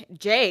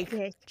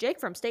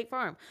from State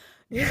Farm,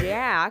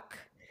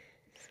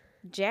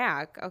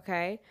 Jack,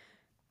 okay,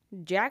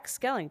 Jack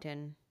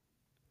Skellington,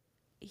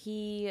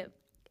 he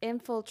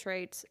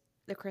infiltrates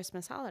the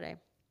Christmas holiday.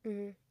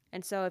 Mm-hmm.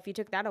 And so if you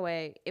took that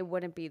away, it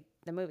wouldn't be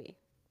the movie.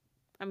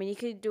 I mean, you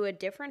could do a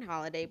different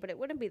holiday, but it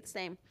wouldn't be the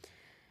same.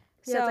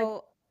 Yeah, it's like,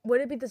 So,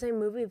 would it be the same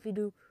movie if you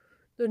do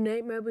The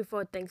Nightmare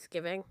Before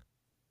Thanksgiving?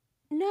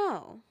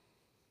 no.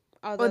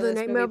 Or Although The this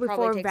movie Nightmare probably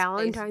Before takes place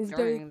Valentine's Day?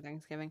 during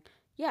Thanksgiving.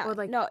 Yeah. Or,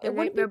 like, No, The it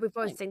wouldn't be Nightmare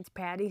Before the same. St.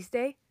 Patty's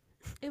Day?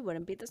 It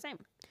wouldn't be the same.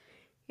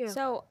 Yeah.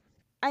 So,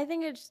 I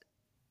think it's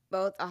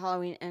both a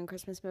Halloween and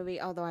Christmas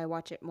movie, although I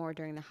watch it more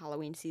during the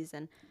Halloween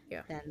season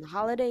than the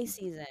holiday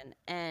season.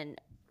 And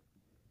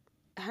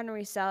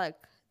Henry Selick,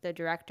 the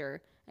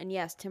director, and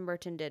yes, Tim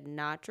Burton did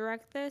not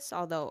direct this,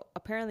 although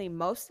apparently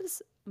most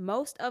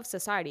of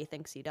society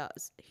thinks he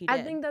does. He did.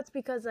 I think that's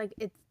because, like,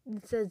 it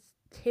says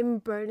Tim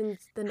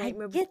Burton's The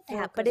Nightmare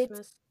Before but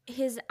Christmas. it's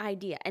his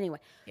idea. Anyway,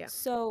 Yeah.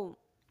 so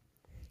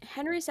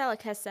Henry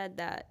Selick has said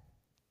that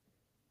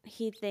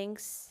he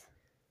thinks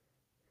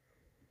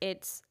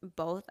it's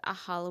both a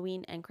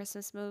Halloween and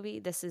Christmas movie.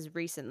 This is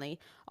recently,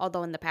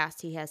 although in the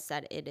past he has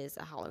said it is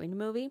a Halloween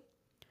movie.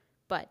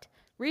 But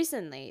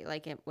recently,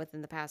 like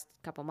within the past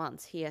couple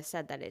months, he has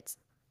said that it's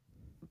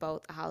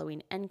both a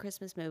Halloween and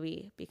Christmas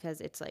movie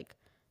because it's like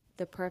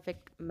the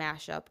perfect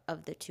mashup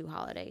of the two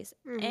holidays.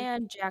 Mm-hmm.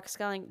 And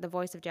the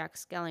voice of Jack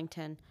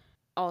Skellington,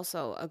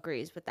 also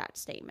agrees with that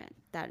statement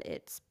that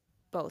it's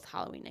both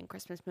Halloween and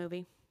Christmas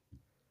movie.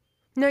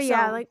 No,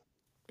 yeah, So- like,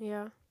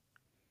 yeah.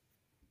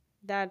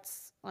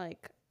 That's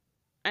like,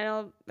 I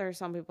know there's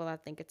some people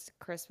that think it's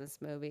a Christmas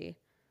movie.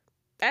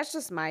 That's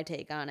just my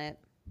take on it.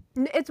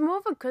 It's more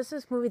of a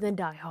Christmas movie than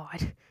Die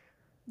Hard.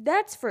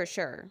 That's for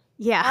sure.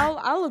 Yeah.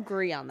 I'll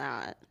agree on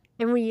that.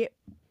 And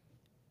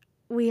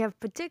we have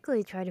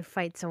particularly tried to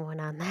fight someone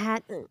on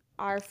that.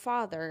 Our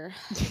father,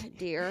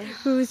 dear,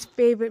 Whose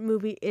favorite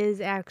movie is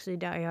actually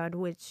Die Hard,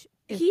 which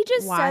is he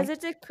just why. says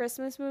it's a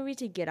Christmas movie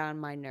to get on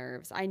my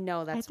nerves. I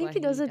know that's I think why he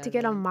does it to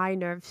get on my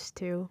nerves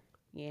too.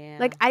 Yeah.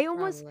 Like, I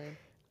almost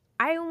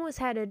probably.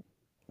 had it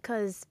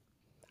because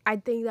I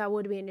think that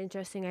would be an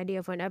interesting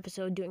idea for an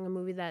episode, doing a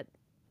movie that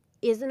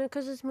isn't a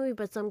Christmas movie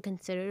but some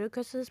consider it a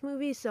Christmas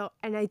movie. So,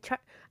 and I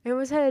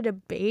almost had a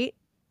debate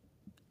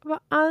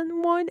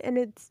on one, and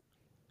it's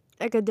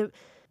like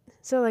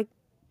so like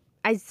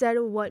I said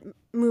what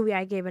movie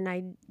I gave an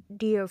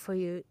idea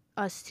for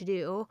us to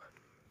do,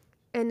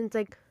 and it's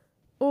like,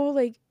 oh,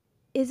 like,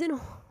 isn't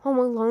Home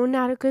Alone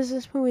not a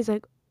Christmas movie? It's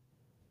like,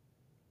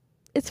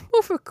 it's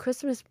more for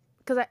Christmas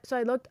because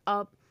I looked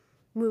up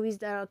movies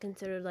that are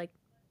considered like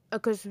a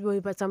Christmas movie,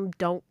 but some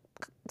don't.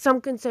 Some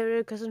consider it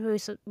a Christmas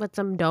movie, but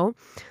some don't.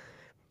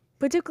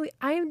 Particularly,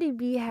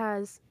 IMDb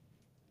has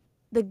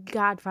The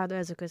Godfather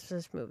as a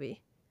Christmas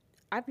movie.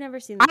 I've never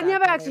seen. I've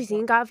never actually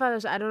seen Godfather,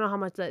 so I don't know how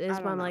much that is.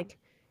 But I'm know. like,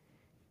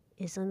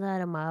 isn't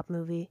that a mob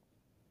movie?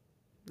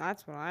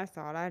 That's what I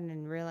thought. I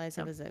didn't realize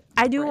it was a.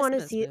 I do want to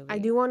Christmas see. I movie.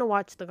 do want to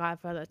watch The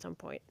Godfather at some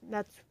point.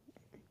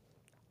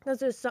 Because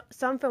there's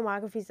some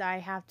filmographies that I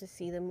have to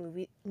see the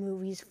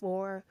movies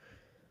for.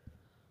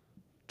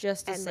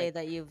 Just to and, say like-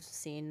 that you've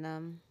seen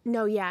them.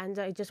 No, yeah, and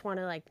I just want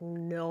to like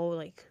know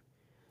like,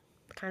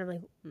 kind of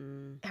like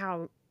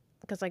how,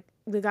 because like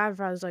The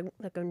Godfather is like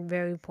a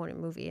very important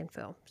movie in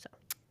film. So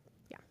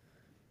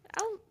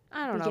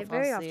I don't We know get if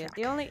very I'll off see it.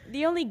 track.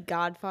 The only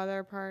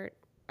Godfather part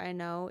I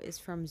know is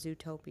from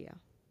Zootopia.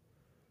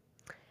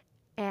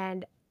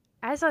 and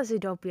I saw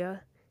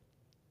Zootopia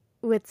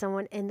with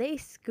someone, and they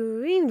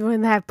screamed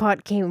when that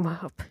part came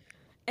up.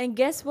 And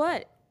guess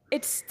what?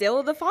 It's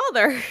still the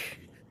father.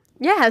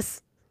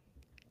 Yes.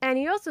 And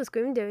he also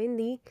screamed during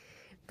the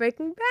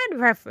Breaking Bad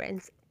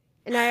reference.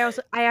 And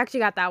I actually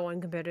got that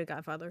one compared to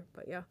Godfather,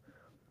 but yeah.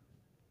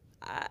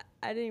 I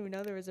didn't even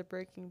know there was a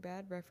Breaking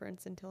Bad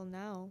reference until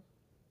now.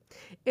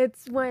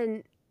 It's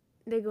when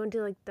they go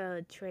into like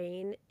the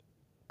train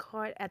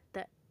cart at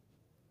the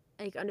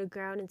like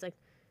underground. It's like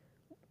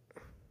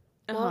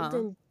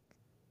Walton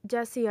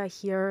Jesse are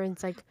here, and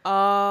it's like,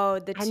 Oh,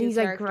 the and two he's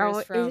like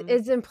characters growing. from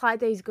It's implied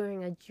that he's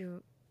growing a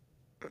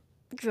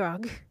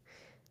drug.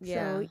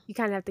 yeah. So you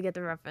kind of have to get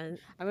the reference.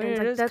 I And mean, it's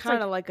it like, is that's kind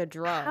like, of like a how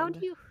drug,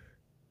 do you?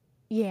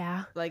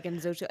 Yeah. like in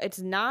Zootopia. It's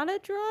not a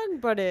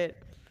drug, but it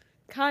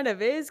kind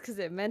of is because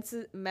it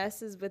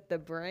messes with the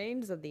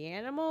brains of the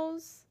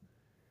animals.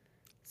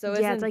 So Yeah,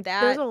 it's isn't like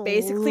there's a that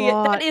basically that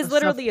lot is of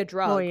stuff literally a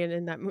drug? going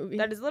in that movie.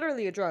 That is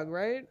literally a drug,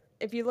 right?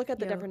 If you look at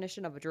the Yeah.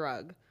 definition of a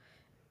drug,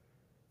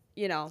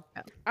 you know,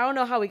 Yeah. I don't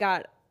know how we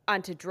got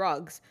onto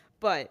drugs,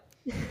 but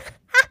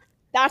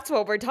that's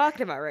what we're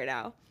talking about right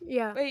now.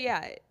 Yeah. But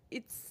yeah,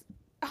 it's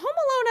Home Alone.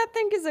 I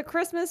think is a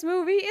Christmas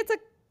movie.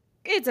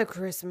 It's a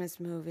Christmas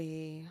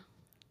movie.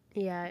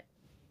 Yeah.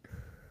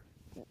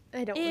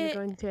 I don't want It- to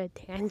go into a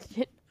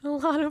tangent a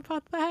lot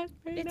about that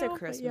right It's now. a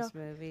Christmas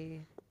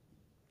movie.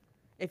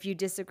 If you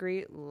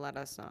disagree, let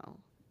us know.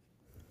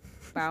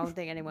 But I don't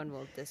think anyone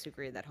will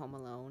disagree that Home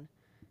Alone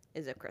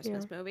is a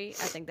Christmas movie.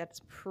 I think that's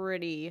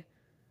pretty.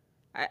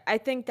 I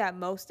think that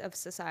most of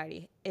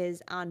society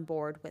is on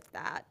board with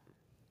that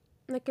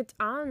Like it's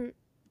on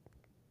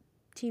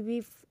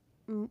TV.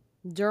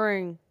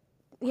 during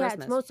Yeah,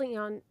 Christmas. it's mostly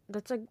on.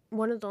 That's like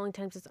one of the only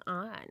times it's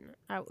on,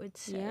 I would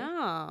say.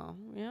 Yeah.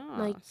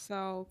 Like-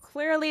 So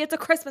clearly it's a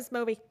Christmas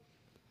movie.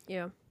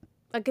 Yeah.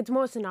 Like it's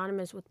more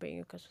synonymous with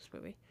being a Christmas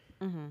movie.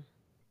 Mm-hmm.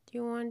 Do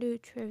you want to do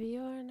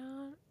trivia or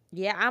not?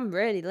 Yeah, I'm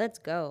ready. Let's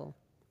go.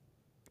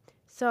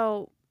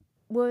 So,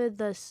 was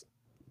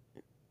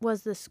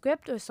the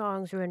script or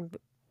songs written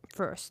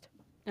first?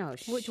 Oh,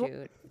 Which one-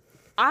 shoot.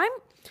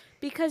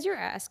 Because you're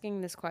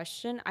asking this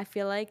question, I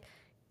feel like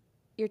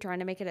you're trying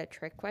to make it a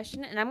trick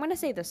question. And I'm going to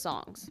say the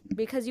songs.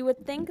 Because you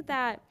would think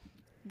that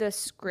the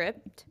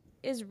script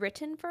is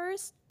written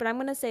first. But I'm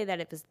going to say that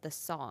it was the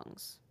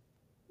songs.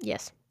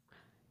 Yes.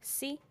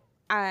 See?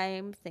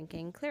 I'm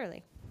thinking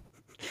clearly.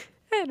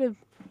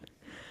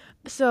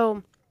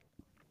 So,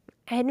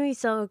 Henry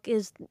Selick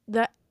is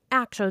the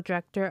actual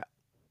director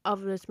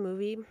of this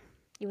movie,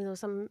 even though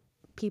some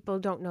people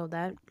don't know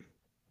that.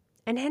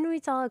 And Henry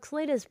Selick's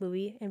latest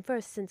movie, and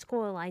first since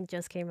Coraline,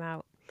 just came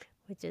out,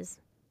 which is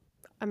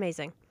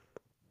amazing.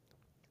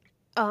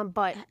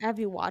 But Have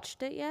you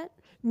watched it yet?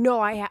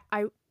 no, I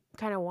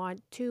kind of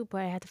want to,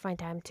 but I had to find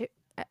time to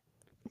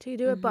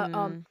do it. But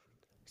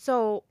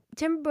so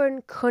Tim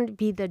Burton couldn't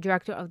be the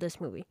director of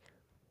this movie,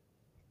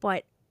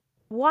 but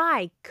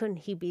why couldn't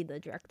he be the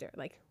director?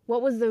 Like,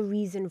 what was the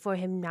reason for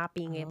him not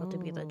being able to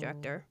be the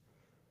director?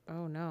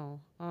 Oh, no.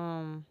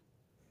 Well,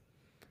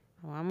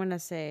 I'm going to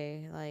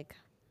say, like,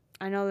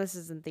 I know this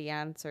isn't the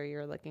answer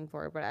you're looking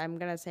for, but I'm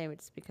going to say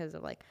it's because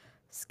of, like,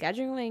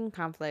 scheduling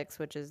conflicts,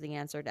 which is the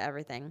answer to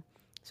everything.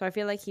 So I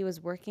feel like he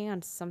was working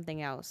on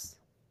something else.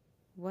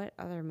 What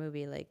other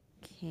movie, like,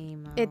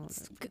 came out?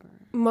 It's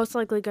most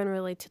likely going to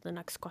relate to the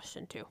next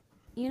question, too.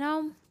 You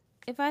know,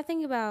 if I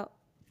think about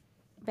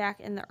back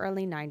in the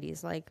early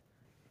 90s, like,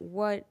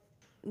 what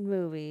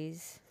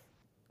movies?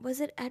 Was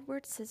it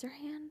Edward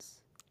Scissorhands?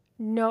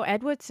 No,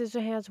 Edward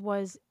Scissorhands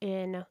was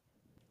in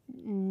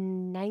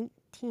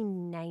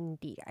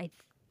 1990, I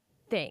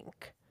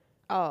think.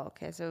 Oh,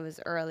 okay, so it was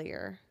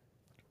earlier.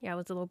 Yeah, it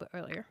was a little bit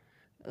earlier.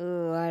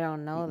 Ooh, I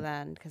don't know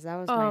then, because that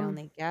was my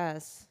only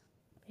guess.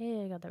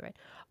 Yeah, I got that right.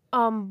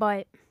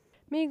 But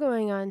me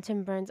going on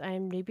Tim Burton's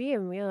IMDb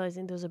and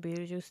realizing there's a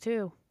Beetlejuice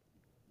too,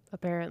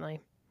 apparently.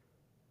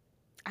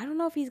 I don't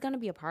know if he's gonna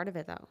be a part of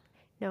it though.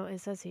 No, it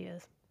says he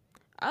is.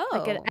 Oh,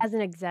 Like as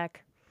an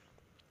exec.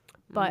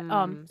 But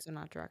so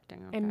not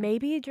directing. Okay. and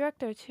maybe a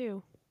director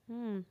too.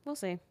 We'll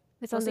see.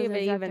 It's We'll on see if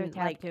the it director even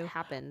tab, like too.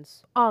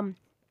 happens.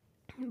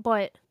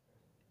 But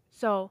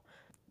so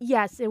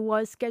yes, it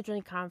was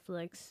scheduling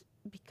conflicts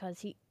because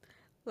he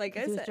Like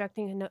I was said,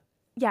 directing.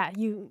 Yeah,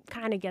 you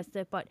kind of guessed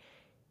it, but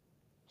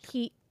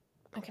okay,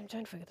 I'm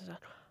trying to figure this out.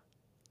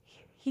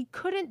 He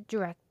couldn't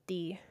direct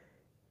the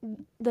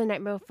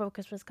Nightmare Before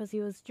Christmas because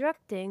he was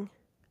directing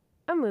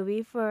a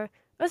movie for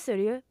a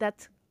studio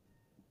that's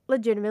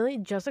legitimately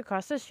just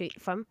across the street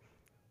from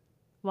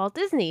Walt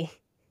Disney,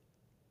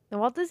 the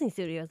Walt Disney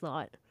Studios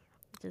lot.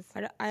 Which is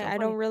I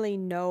don't really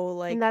know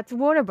like. and that's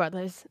Warner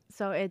Brothers,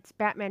 so it's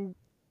Batman.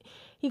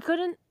 He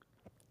couldn't.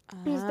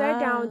 He's there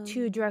down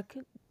to direct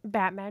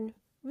Batman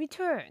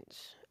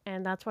Returns,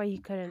 and that's why he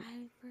couldn't.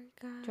 I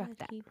forgot direct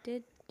that. he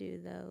did do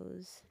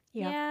those.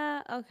 Yeah.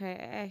 Yeah.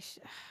 Okay.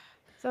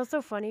 It's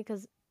also funny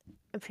because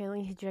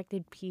apparently he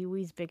directed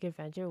Pee-wee's Big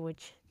Adventure,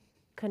 which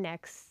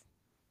connects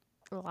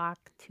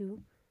Locke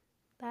to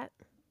that.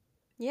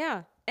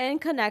 Yeah,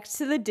 and connects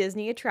to the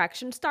Disney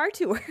attraction Star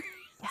Tours.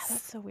 Yeah,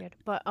 that's so weird.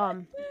 But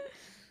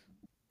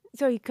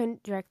so he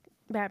couldn't direct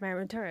Batman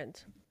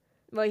Returns.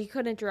 Well, he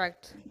couldn't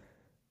direct.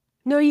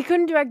 No, he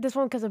couldn't direct this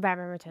one because of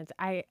Batman Returns.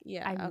 I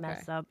Okay.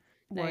 mess up.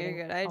 No, you're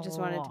wording good. I a just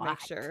wanted to make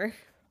lot. sure.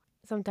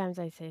 Sometimes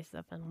I say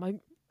stuff and I'm like,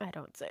 I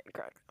don't say it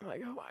correct. I'm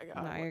like, oh my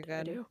god. No, what you're did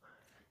I good. do?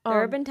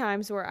 There have been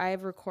times where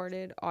I've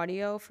recorded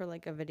audio for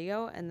like a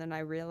video and then I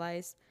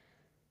realized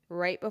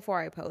right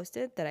before I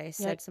posted that I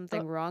said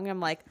something wrong. I'm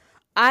like,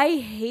 I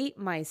hate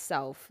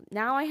myself.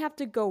 Now I have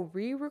to go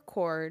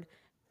re-record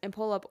and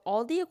pull up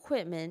all the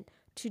equipment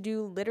to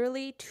do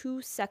literally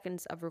 2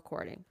 seconds of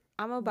recording.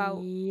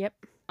 Yep.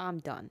 I'm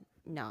done.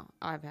 No,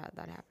 I've had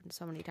that happen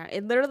so many times.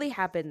 It literally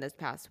happened this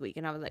past week,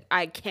 and I was like,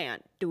 I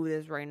can't do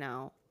this right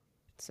now.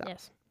 So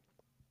Yes.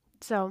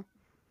 So,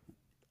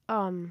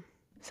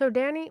 so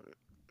Danny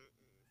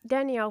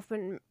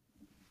Elfman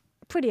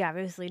pretty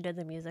obviously did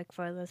the music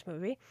for this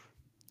movie.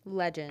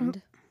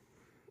 legend.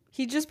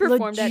 He just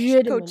performed at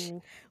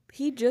Legitimately.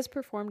 He just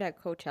performed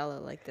at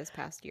Coachella like this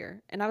past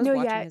year, and I was No,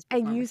 watching yeah, his and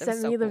you performance. It was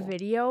sent so me the cool.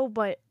 video,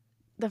 but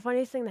the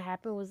funniest thing that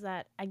happened was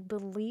that I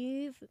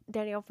believe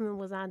Danny Elfman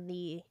was on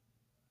the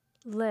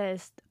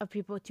list of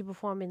people to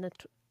perform in the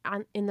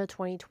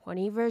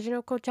 2020 version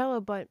of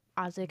Coachella, but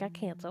Ozzy got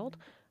canceled.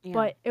 Yeah.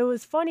 But it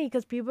was funny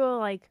because people were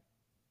like,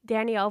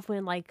 Danny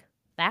Elfman, like,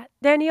 that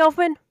Danny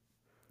Elfman?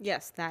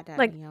 Yes, that Danny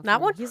Like, Elfman.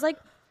 that one? He's like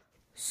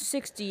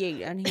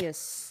 68, and he is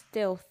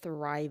still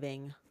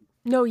thriving.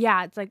 No,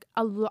 yeah, it's like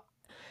a lot.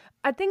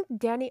 I think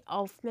Danny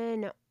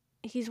Elfman,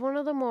 he's one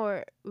of the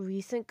more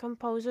recent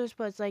composers,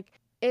 but it's like,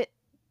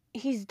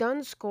 he's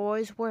done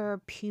scores where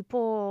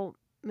people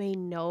may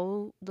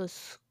know the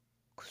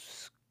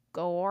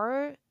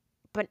score,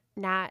 but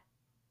not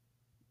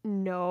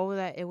know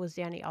that it was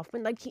Danny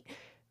Elfman.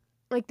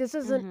 Like this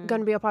isn't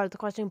gonna be a part of the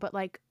question, but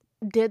like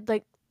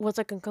was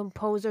like a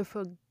composer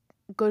for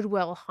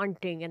Goodwill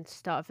Hunting and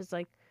stuff. It's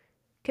like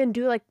can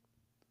do like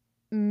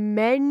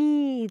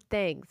many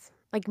things,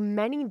 like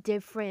many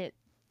different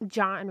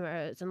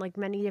genres and like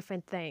many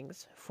different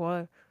things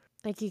for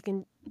like you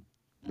can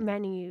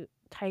many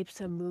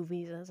types of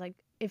movies. And it's like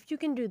if you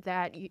can do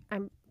that,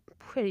 I'm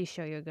pretty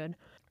sure you're good.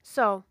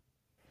 So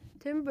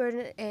Tim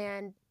Burton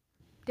and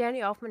Danny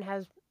Elfman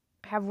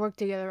have worked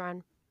together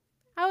on,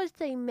 I would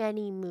say,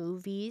 many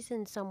movies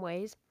in some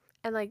ways,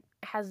 and like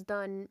has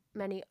done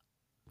many.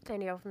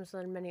 Danny Elfman's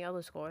done many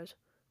other scores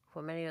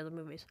for many other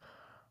movies.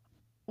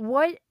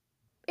 What?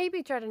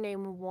 Maybe try to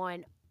name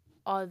one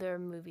other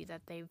movie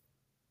that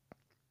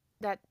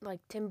like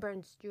Tim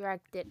Burton's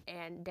directed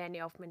and Danny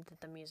Elfman did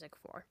the music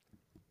for.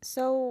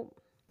 So,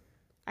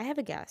 I have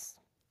a guess,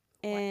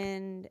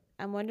 and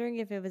I'm wondering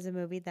if it was a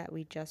movie that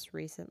we just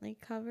recently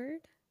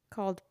covered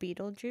called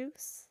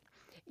Beetlejuice.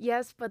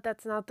 Yes, but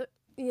that's not the.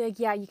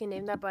 Yeah, you can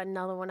name that. But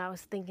another one I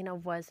was thinking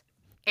of was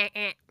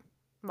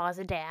Mars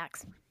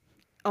Attacks.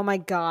 Oh my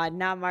God,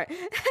 not Mars.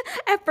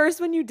 At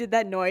first, when you did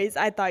that noise,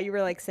 I thought you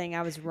were like saying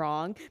I was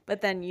wrong.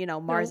 But then,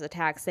 Mars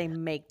Attacks, they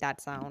make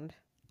that sound.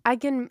 I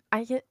can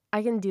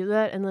do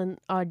that, and then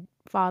our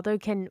father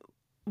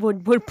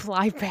would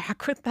reply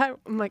back with that.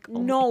 I'm like,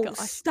 oh No, my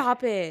gosh.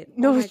 stop it.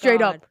 No, Oh my straight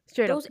God. up.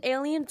 Those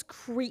aliens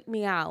creep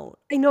me out.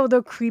 I know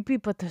they're creepy,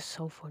 but they're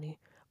so funny.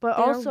 But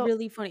They're also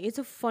really funny. It's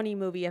a funny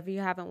movie if you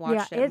haven't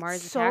watched it. it's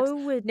Mars so Attacks.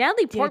 ridiculous.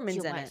 Natalie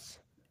Portman's in it.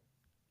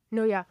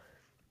 No, yeah.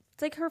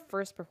 It's like her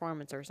first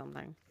performance or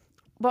something.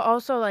 But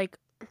also, like,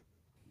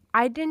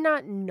 I did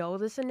not know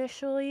this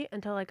initially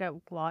until, like, I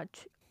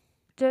watched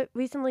it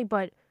recently,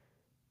 but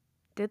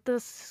did the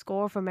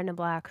score for Men in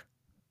Black.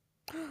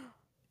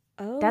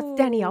 Oh. That's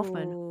Danny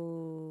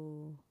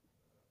Elfman.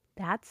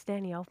 That's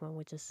Danny Elfman,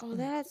 which is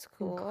that's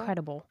cool.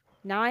 Incredible.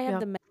 Now I have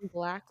the Men in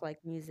Black, like,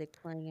 music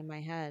playing in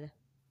my head.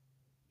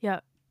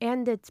 Yeah,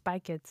 and it's Spy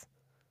Kids.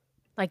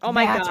 Like, oh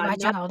my that's God, my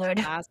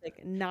childhood.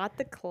 Not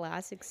the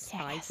classic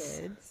Spy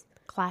Kids.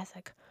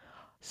 Classic.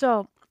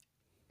 So,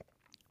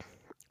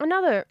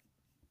 another,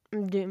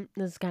 this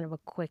is kind of a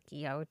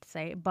quickie, I would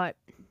say, but,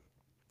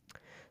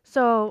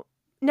 so,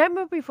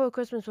 Nightmare Before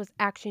Christmas was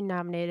actually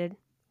nominated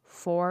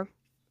for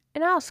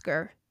an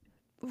Oscar.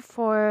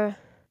 For,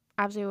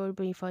 obviously it would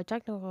be for a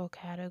technical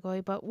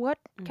category, but what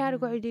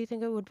category do you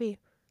think it would be?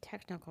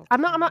 Technical.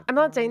 I'm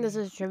not saying this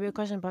is a trivia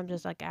question, but I'm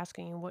just like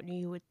asking you what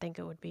you would think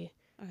it would be.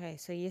 Okay,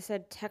 so you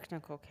said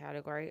technical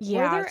category.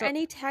 Yeah, Were there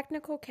any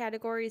technical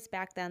categories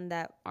back then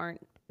that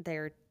aren't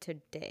there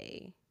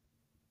today?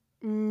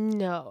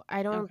 No,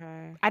 I don't.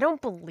 Okay. I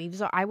don't believe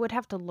so. I would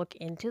have to look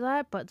into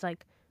that, but it's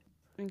like,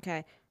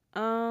 okay.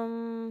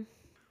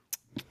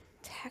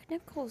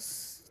 Technical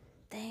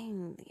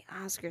thing, the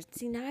Oscars.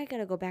 See, now I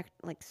gotta go back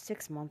like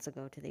 6 months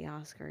ago to the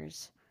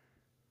Oscars.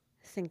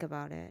 Think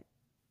about it.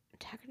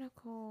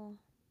 Technical.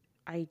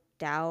 I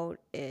doubt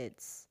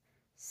it's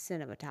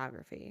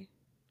cinematography.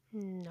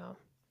 no.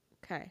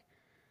 Okay.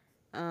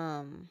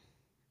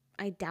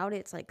 I doubt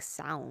it's like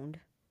sound.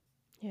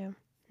 Yeah,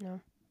 no.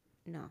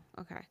 No.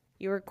 Okay.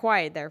 You were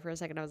quiet there for a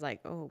second. I was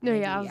like, oh, No,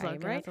 maybe yeah, I was am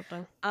looking right. at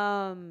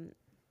something.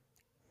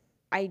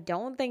 I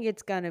don't think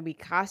it's gonna be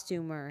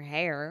costume or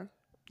hair.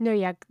 No,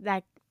 yeah,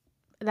 that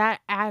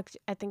act.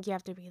 I think you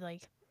have to be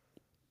like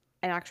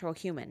an actual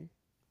human.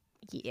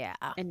 Yeah,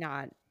 and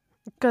not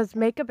because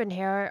makeup and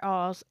hair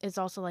is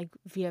also like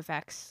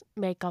VFX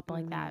makeup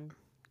like that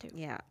too.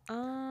 Yeah.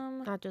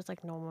 Not just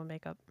like normal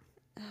makeup.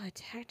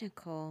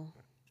 Technical.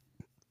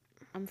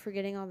 I'm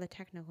forgetting all the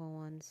technical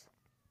ones.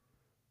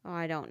 Oh,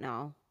 I don't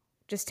know.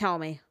 Just tell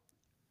me.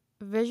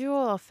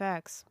 Visual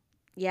effects.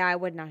 Yeah, I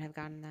would not have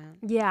gotten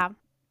that. Yeah.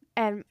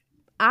 And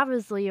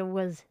obviously it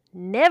was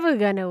never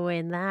going to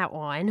win that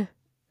one.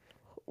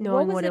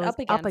 Knowing what it was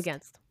up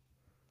against.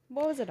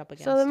 What was it up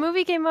against? So the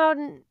movie came out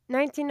in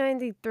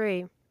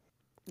 1993.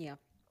 Yeah.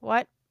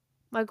 What?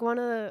 Like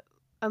a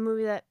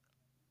movie that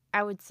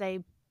I would say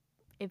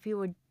if you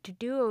were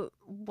to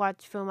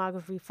watch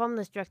filmography from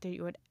this director,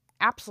 you would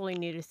absolutely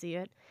need to see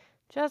it.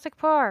 Jurassic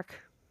Park.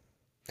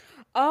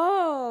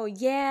 Oh,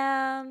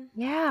 yeah.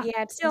 Yeah.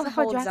 Yeah, it It's still up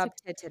for holds Jurassic. up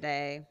to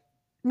today.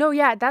 No,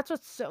 yeah, that's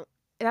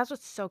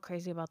what's so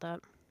crazy about that.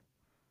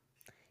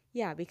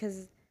 Yeah,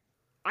 because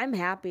I'm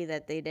happy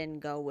that they didn't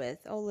go with,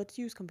 oh, let's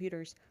use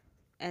computers.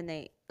 And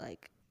they,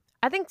 like,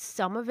 I think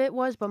some of it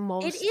was, but it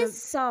most is of they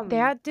some,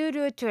 had to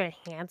do it to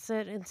enhance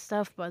it and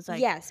stuff. But it's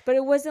like, yes, but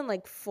it wasn't,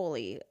 like,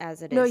 fully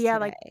as it no, is yeah,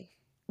 like today.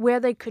 where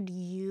they could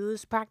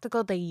use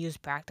practical, they use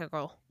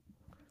practical,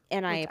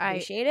 And I which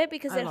appreciate it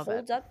because I it love it.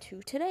 holds up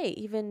to today,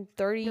 even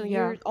 30 No, yeah,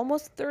 years,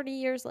 almost 30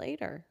 years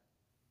later.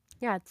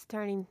 yeah, it's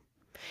turning.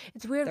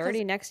 It's weird because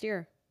 30 next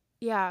year.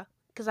 yeah,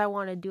 because I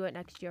want to do it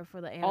next year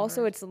for the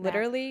Also, anniversary. it's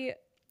literally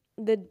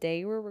the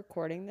day we're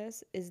recording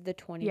this is the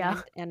 29th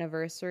Yeah,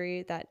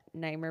 anniversary that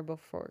Nightmare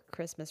Before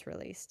Christmas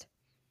released.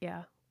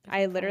 yeah.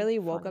 I literally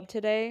woke funny. up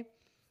today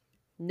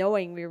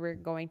knowing we were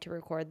going to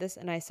record this,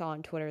 and I saw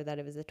on Twitter that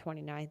it was the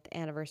 29th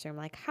anniversary. I'm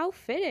like, how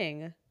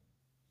fitting.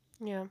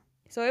 Yeah,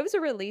 So it was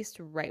released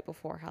right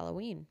before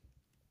Halloween.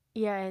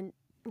 yeah, and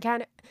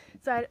kind of.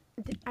 So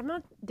I'm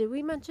not. Did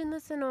we mention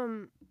this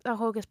in a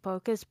Hocus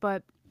Pocus?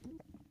 But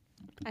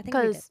I think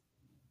we did. because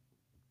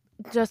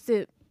just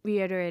to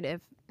reiterate,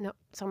 if no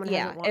someone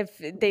Yeah, hasn't if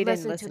they didn't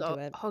listened to listen the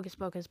to it. Hocus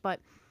Pocus, but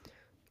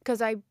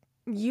because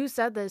you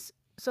said this,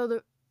 so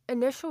the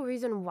initial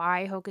reason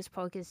why Hocus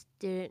Pocus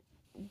didn't,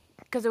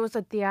 because it was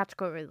a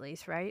theatrical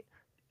release, right?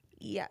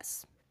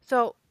 Yes.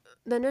 So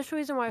the initial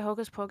reason why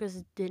Hocus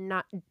Pocus did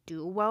not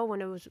do well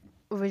when it was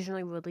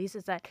originally released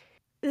is that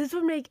this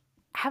would make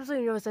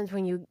absolutely no sense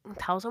when you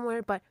tell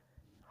someone, but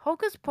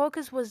Hocus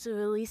Pocus was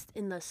released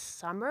in the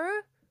summer,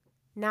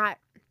 not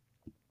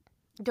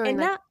during And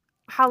like not like,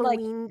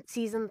 Halloween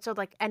season, so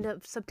like end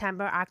of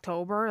September,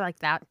 October, like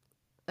that.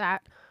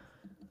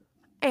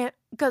 And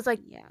because like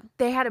yeah.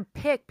 they had to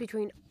pick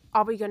between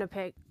are we gonna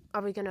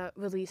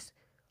release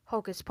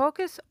Hocus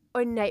Pocus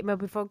or Nightmare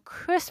Before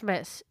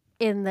Christmas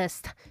in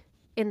this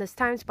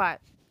time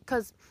spot,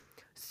 because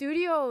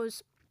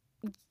studios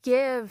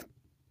give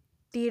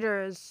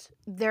theaters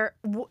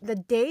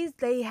the days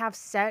they have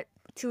set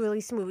to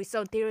release movies,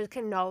 so theaters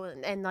can know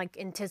and like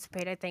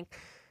anticipate, I think,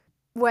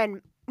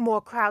 when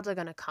more crowds are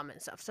gonna come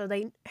and stuff. So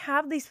they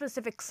have these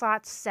specific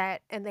slots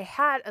set, and they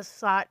had a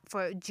slot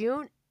for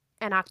June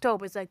and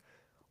October. It's like,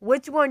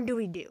 which one do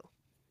we do?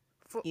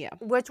 Yeah.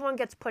 Which one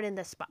gets put in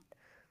this spot?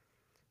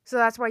 So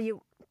that's why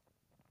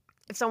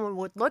if someone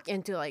would look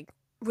into like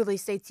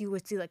release dates, you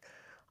would see like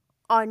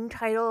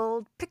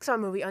untitled Pixar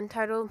movie,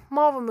 untitled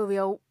Marvel movie,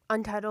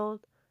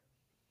 untitled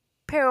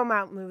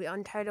Paramount movie,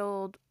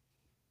 untitled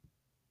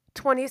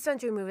 20th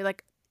Century movie.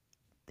 Like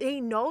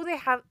they know they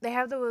have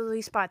the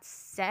release spot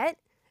set,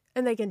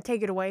 and they can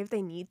take it away if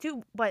they need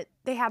to, but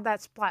they have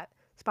that spot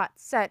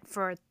set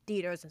for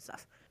theaters and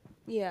stuff.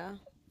 Yeah.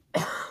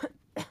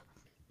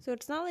 So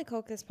it's not like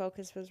Hocus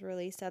Pocus was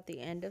released at the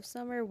end of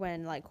summer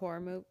when like horror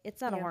movie. It's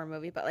not a horror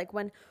movie, but like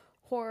when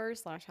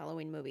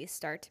horror/Halloween movies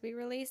start to be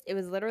released, it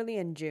was literally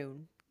in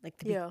June, like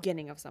the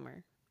beginning of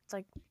summer. It's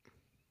like,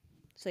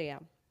 so yeah,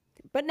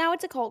 but now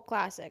it's a cult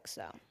classic.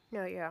 So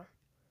no, yeah.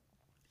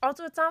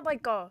 Also, it's not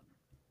like because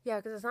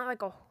it's not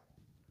like a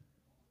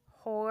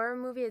horror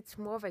movie. It's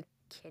more of a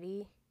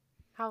kiddie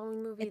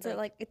Halloween movie.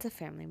 It's a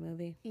family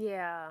movie.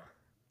 Yeah.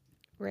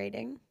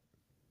 Rating?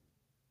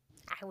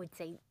 I would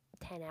say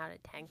 10 out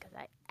of 10 because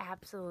I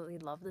absolutely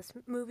love this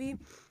movie.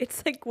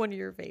 It's like one of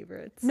your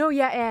favorites. No,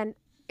 yeah, and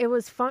it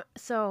was fun.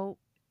 So,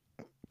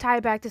 tie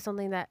back to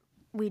something that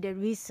we did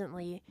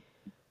recently.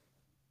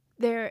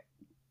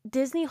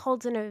 Disney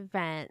holds an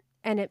event,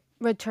 and it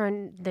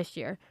returned this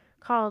year,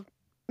 called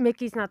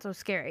Mickey's Not So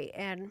Scary.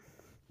 And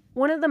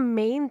one of the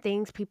main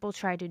things people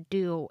try to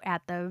do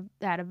at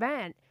that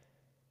event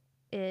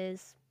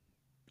is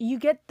you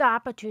get the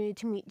opportunity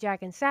to meet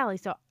Jack and Sally.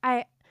 So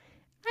I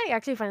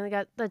actually finally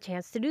got the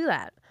chance to do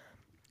that.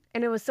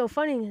 And it was so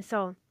funny.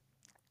 So,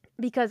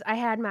 because I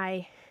had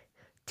my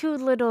two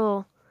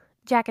little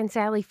Jack and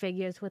Sally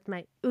figures with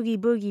my Oogie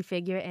Boogie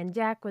figure, and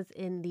Jack was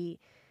in the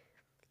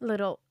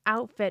little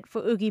outfit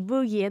for Oogie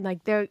Boogie, and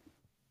like they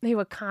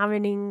were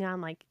commenting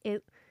on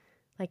it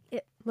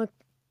looked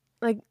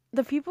like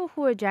the people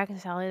who were Jack and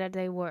Sally that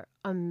day were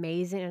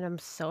amazing, and I'm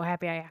so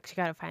happy I actually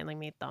got to finally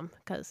meet them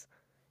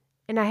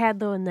and I had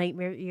little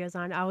nightmare ears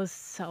on. I was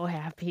so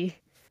happy.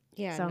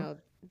 Yeah, So, no,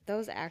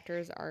 those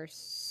actors are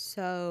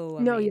so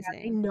no, yeah,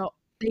 amazing.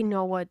 they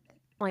know what,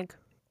 like,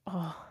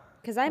 oh,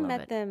 Because I love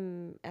met it.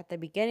 them at the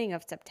beginning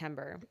of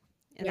September,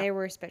 and Yeah. they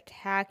were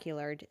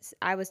spectacular.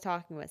 I was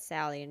talking with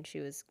Sally, and she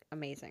was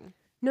amazing.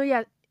 No,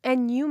 yeah,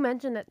 and you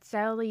mentioned that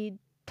Sally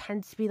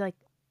tends to be like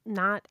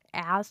not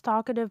as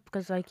talkative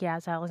because, like, yeah,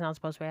 Sally's not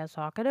supposed to be as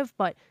talkative,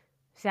 but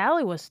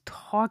Sally was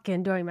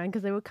talking during mine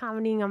because they were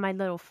commenting on my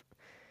little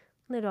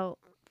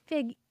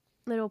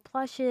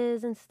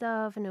plushes and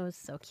stuff, and it was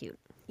so cute.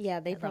 Yeah,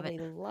 they I love it. probably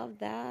love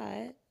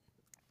that.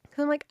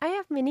 So I'm like, I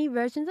have mini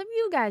versions of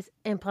you guys.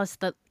 And plus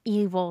the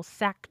evil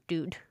sack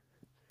dude.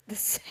 The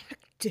sack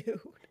dude.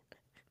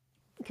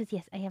 Because,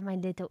 yes, I have my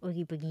little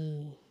Oogie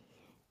Boogie.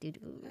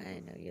 Doo-doo. I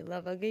know you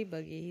love Oogie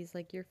Boogie. He's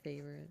like your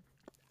favorite.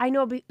 I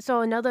know.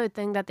 So another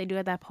thing that they do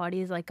at that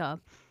party is like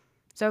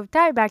so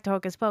tie it back to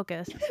Hocus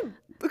Pocus.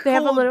 They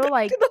have a little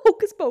like the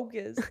Hocus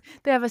Pocus.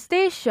 They have a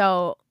stage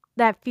show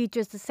that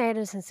features the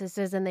Sanderson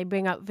sisters and they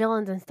bring up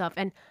villains and stuff.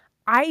 And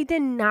I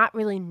did not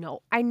really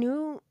know. I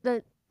knew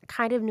that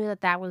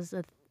that was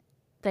a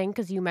thing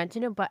because you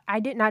mentioned it, but I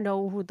did not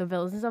know who the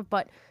villains and stuff.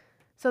 But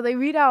so they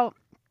read out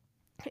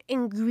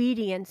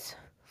ingredients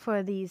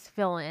for these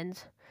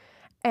villains,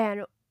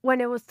 and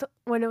when it was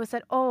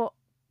said, oh,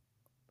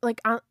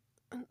 like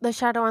the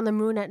shadow on the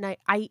moon at night,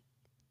 I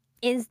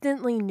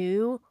instantly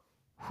knew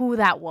who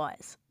that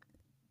was,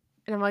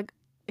 and I'm like,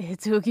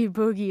 it's Oogie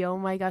Boogie. Oh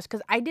my gosh,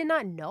 because I did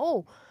not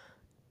know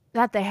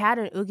that they had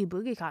an Oogie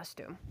Boogie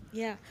costume.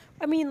 Yeah,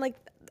 I mean, like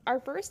our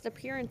first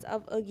appearance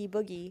of Oogie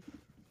Boogie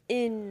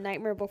in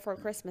Nightmare Before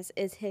Christmas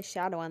is his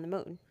shadow on the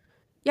moon.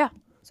 Yeah,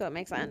 so it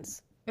makes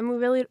sense.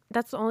 And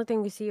that's the only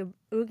thing we see of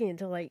Oogie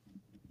until like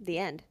the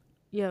end.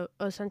 Yeah,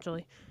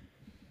 essentially.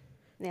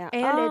 Yeah,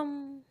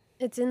 and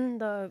it's in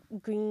the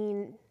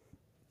green,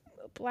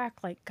 black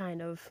like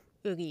kind of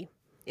Oogie.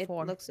 It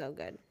form. Looks so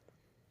good.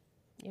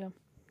 Yeah.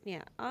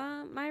 Yeah.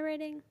 My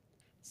rating.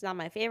 It's not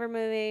my favorite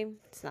movie.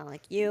 It's not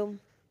like you.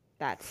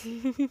 That's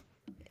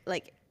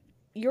like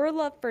your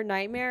love for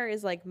Nightmare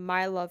is like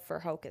my love for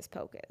Hocus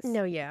Pocus.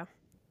 No, yeah.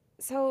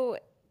 So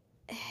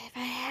if I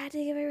had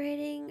to give a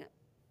rating,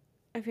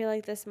 I feel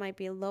like this might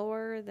be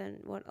lower than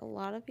what a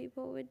lot of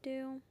people would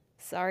do.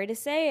 Sorry to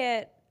say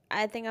it.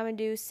 I think I'm going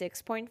to do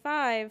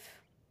 6.5.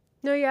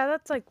 No, yeah,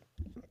 that's like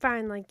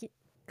fine. Like,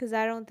 because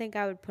I don't think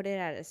I would put it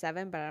at a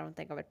 7, but I don't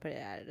think I would put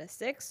it at a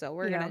 6. So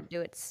we're going to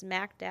do it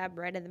smack dab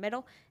right in the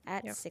middle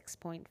at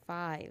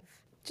 6.5.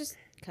 Just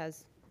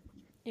because.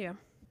 Yeah.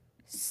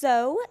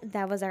 So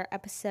that was our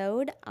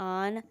episode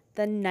on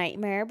The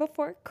Nightmare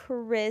Before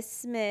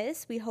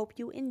Christmas. We hope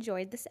you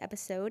enjoyed this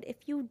episode.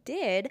 If you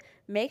did,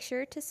 make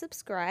sure to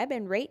subscribe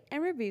and rate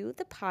and review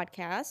the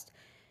podcast.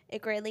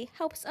 It greatly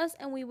helps us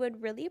and we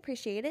would really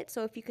appreciate it.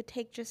 So if you could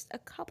take just a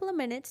couple of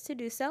minutes to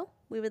do so,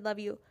 we would love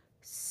you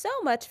so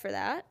much for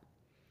that.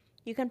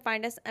 You can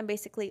find us on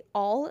basically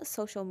all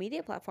social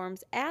media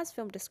platforms as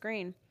Film to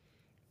Screen.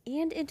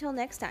 And until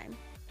next time,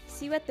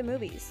 see you at the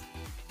movies.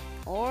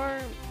 Or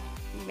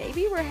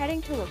maybe we're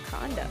heading to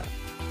Wakanda.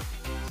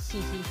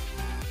 Hee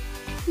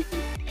hee.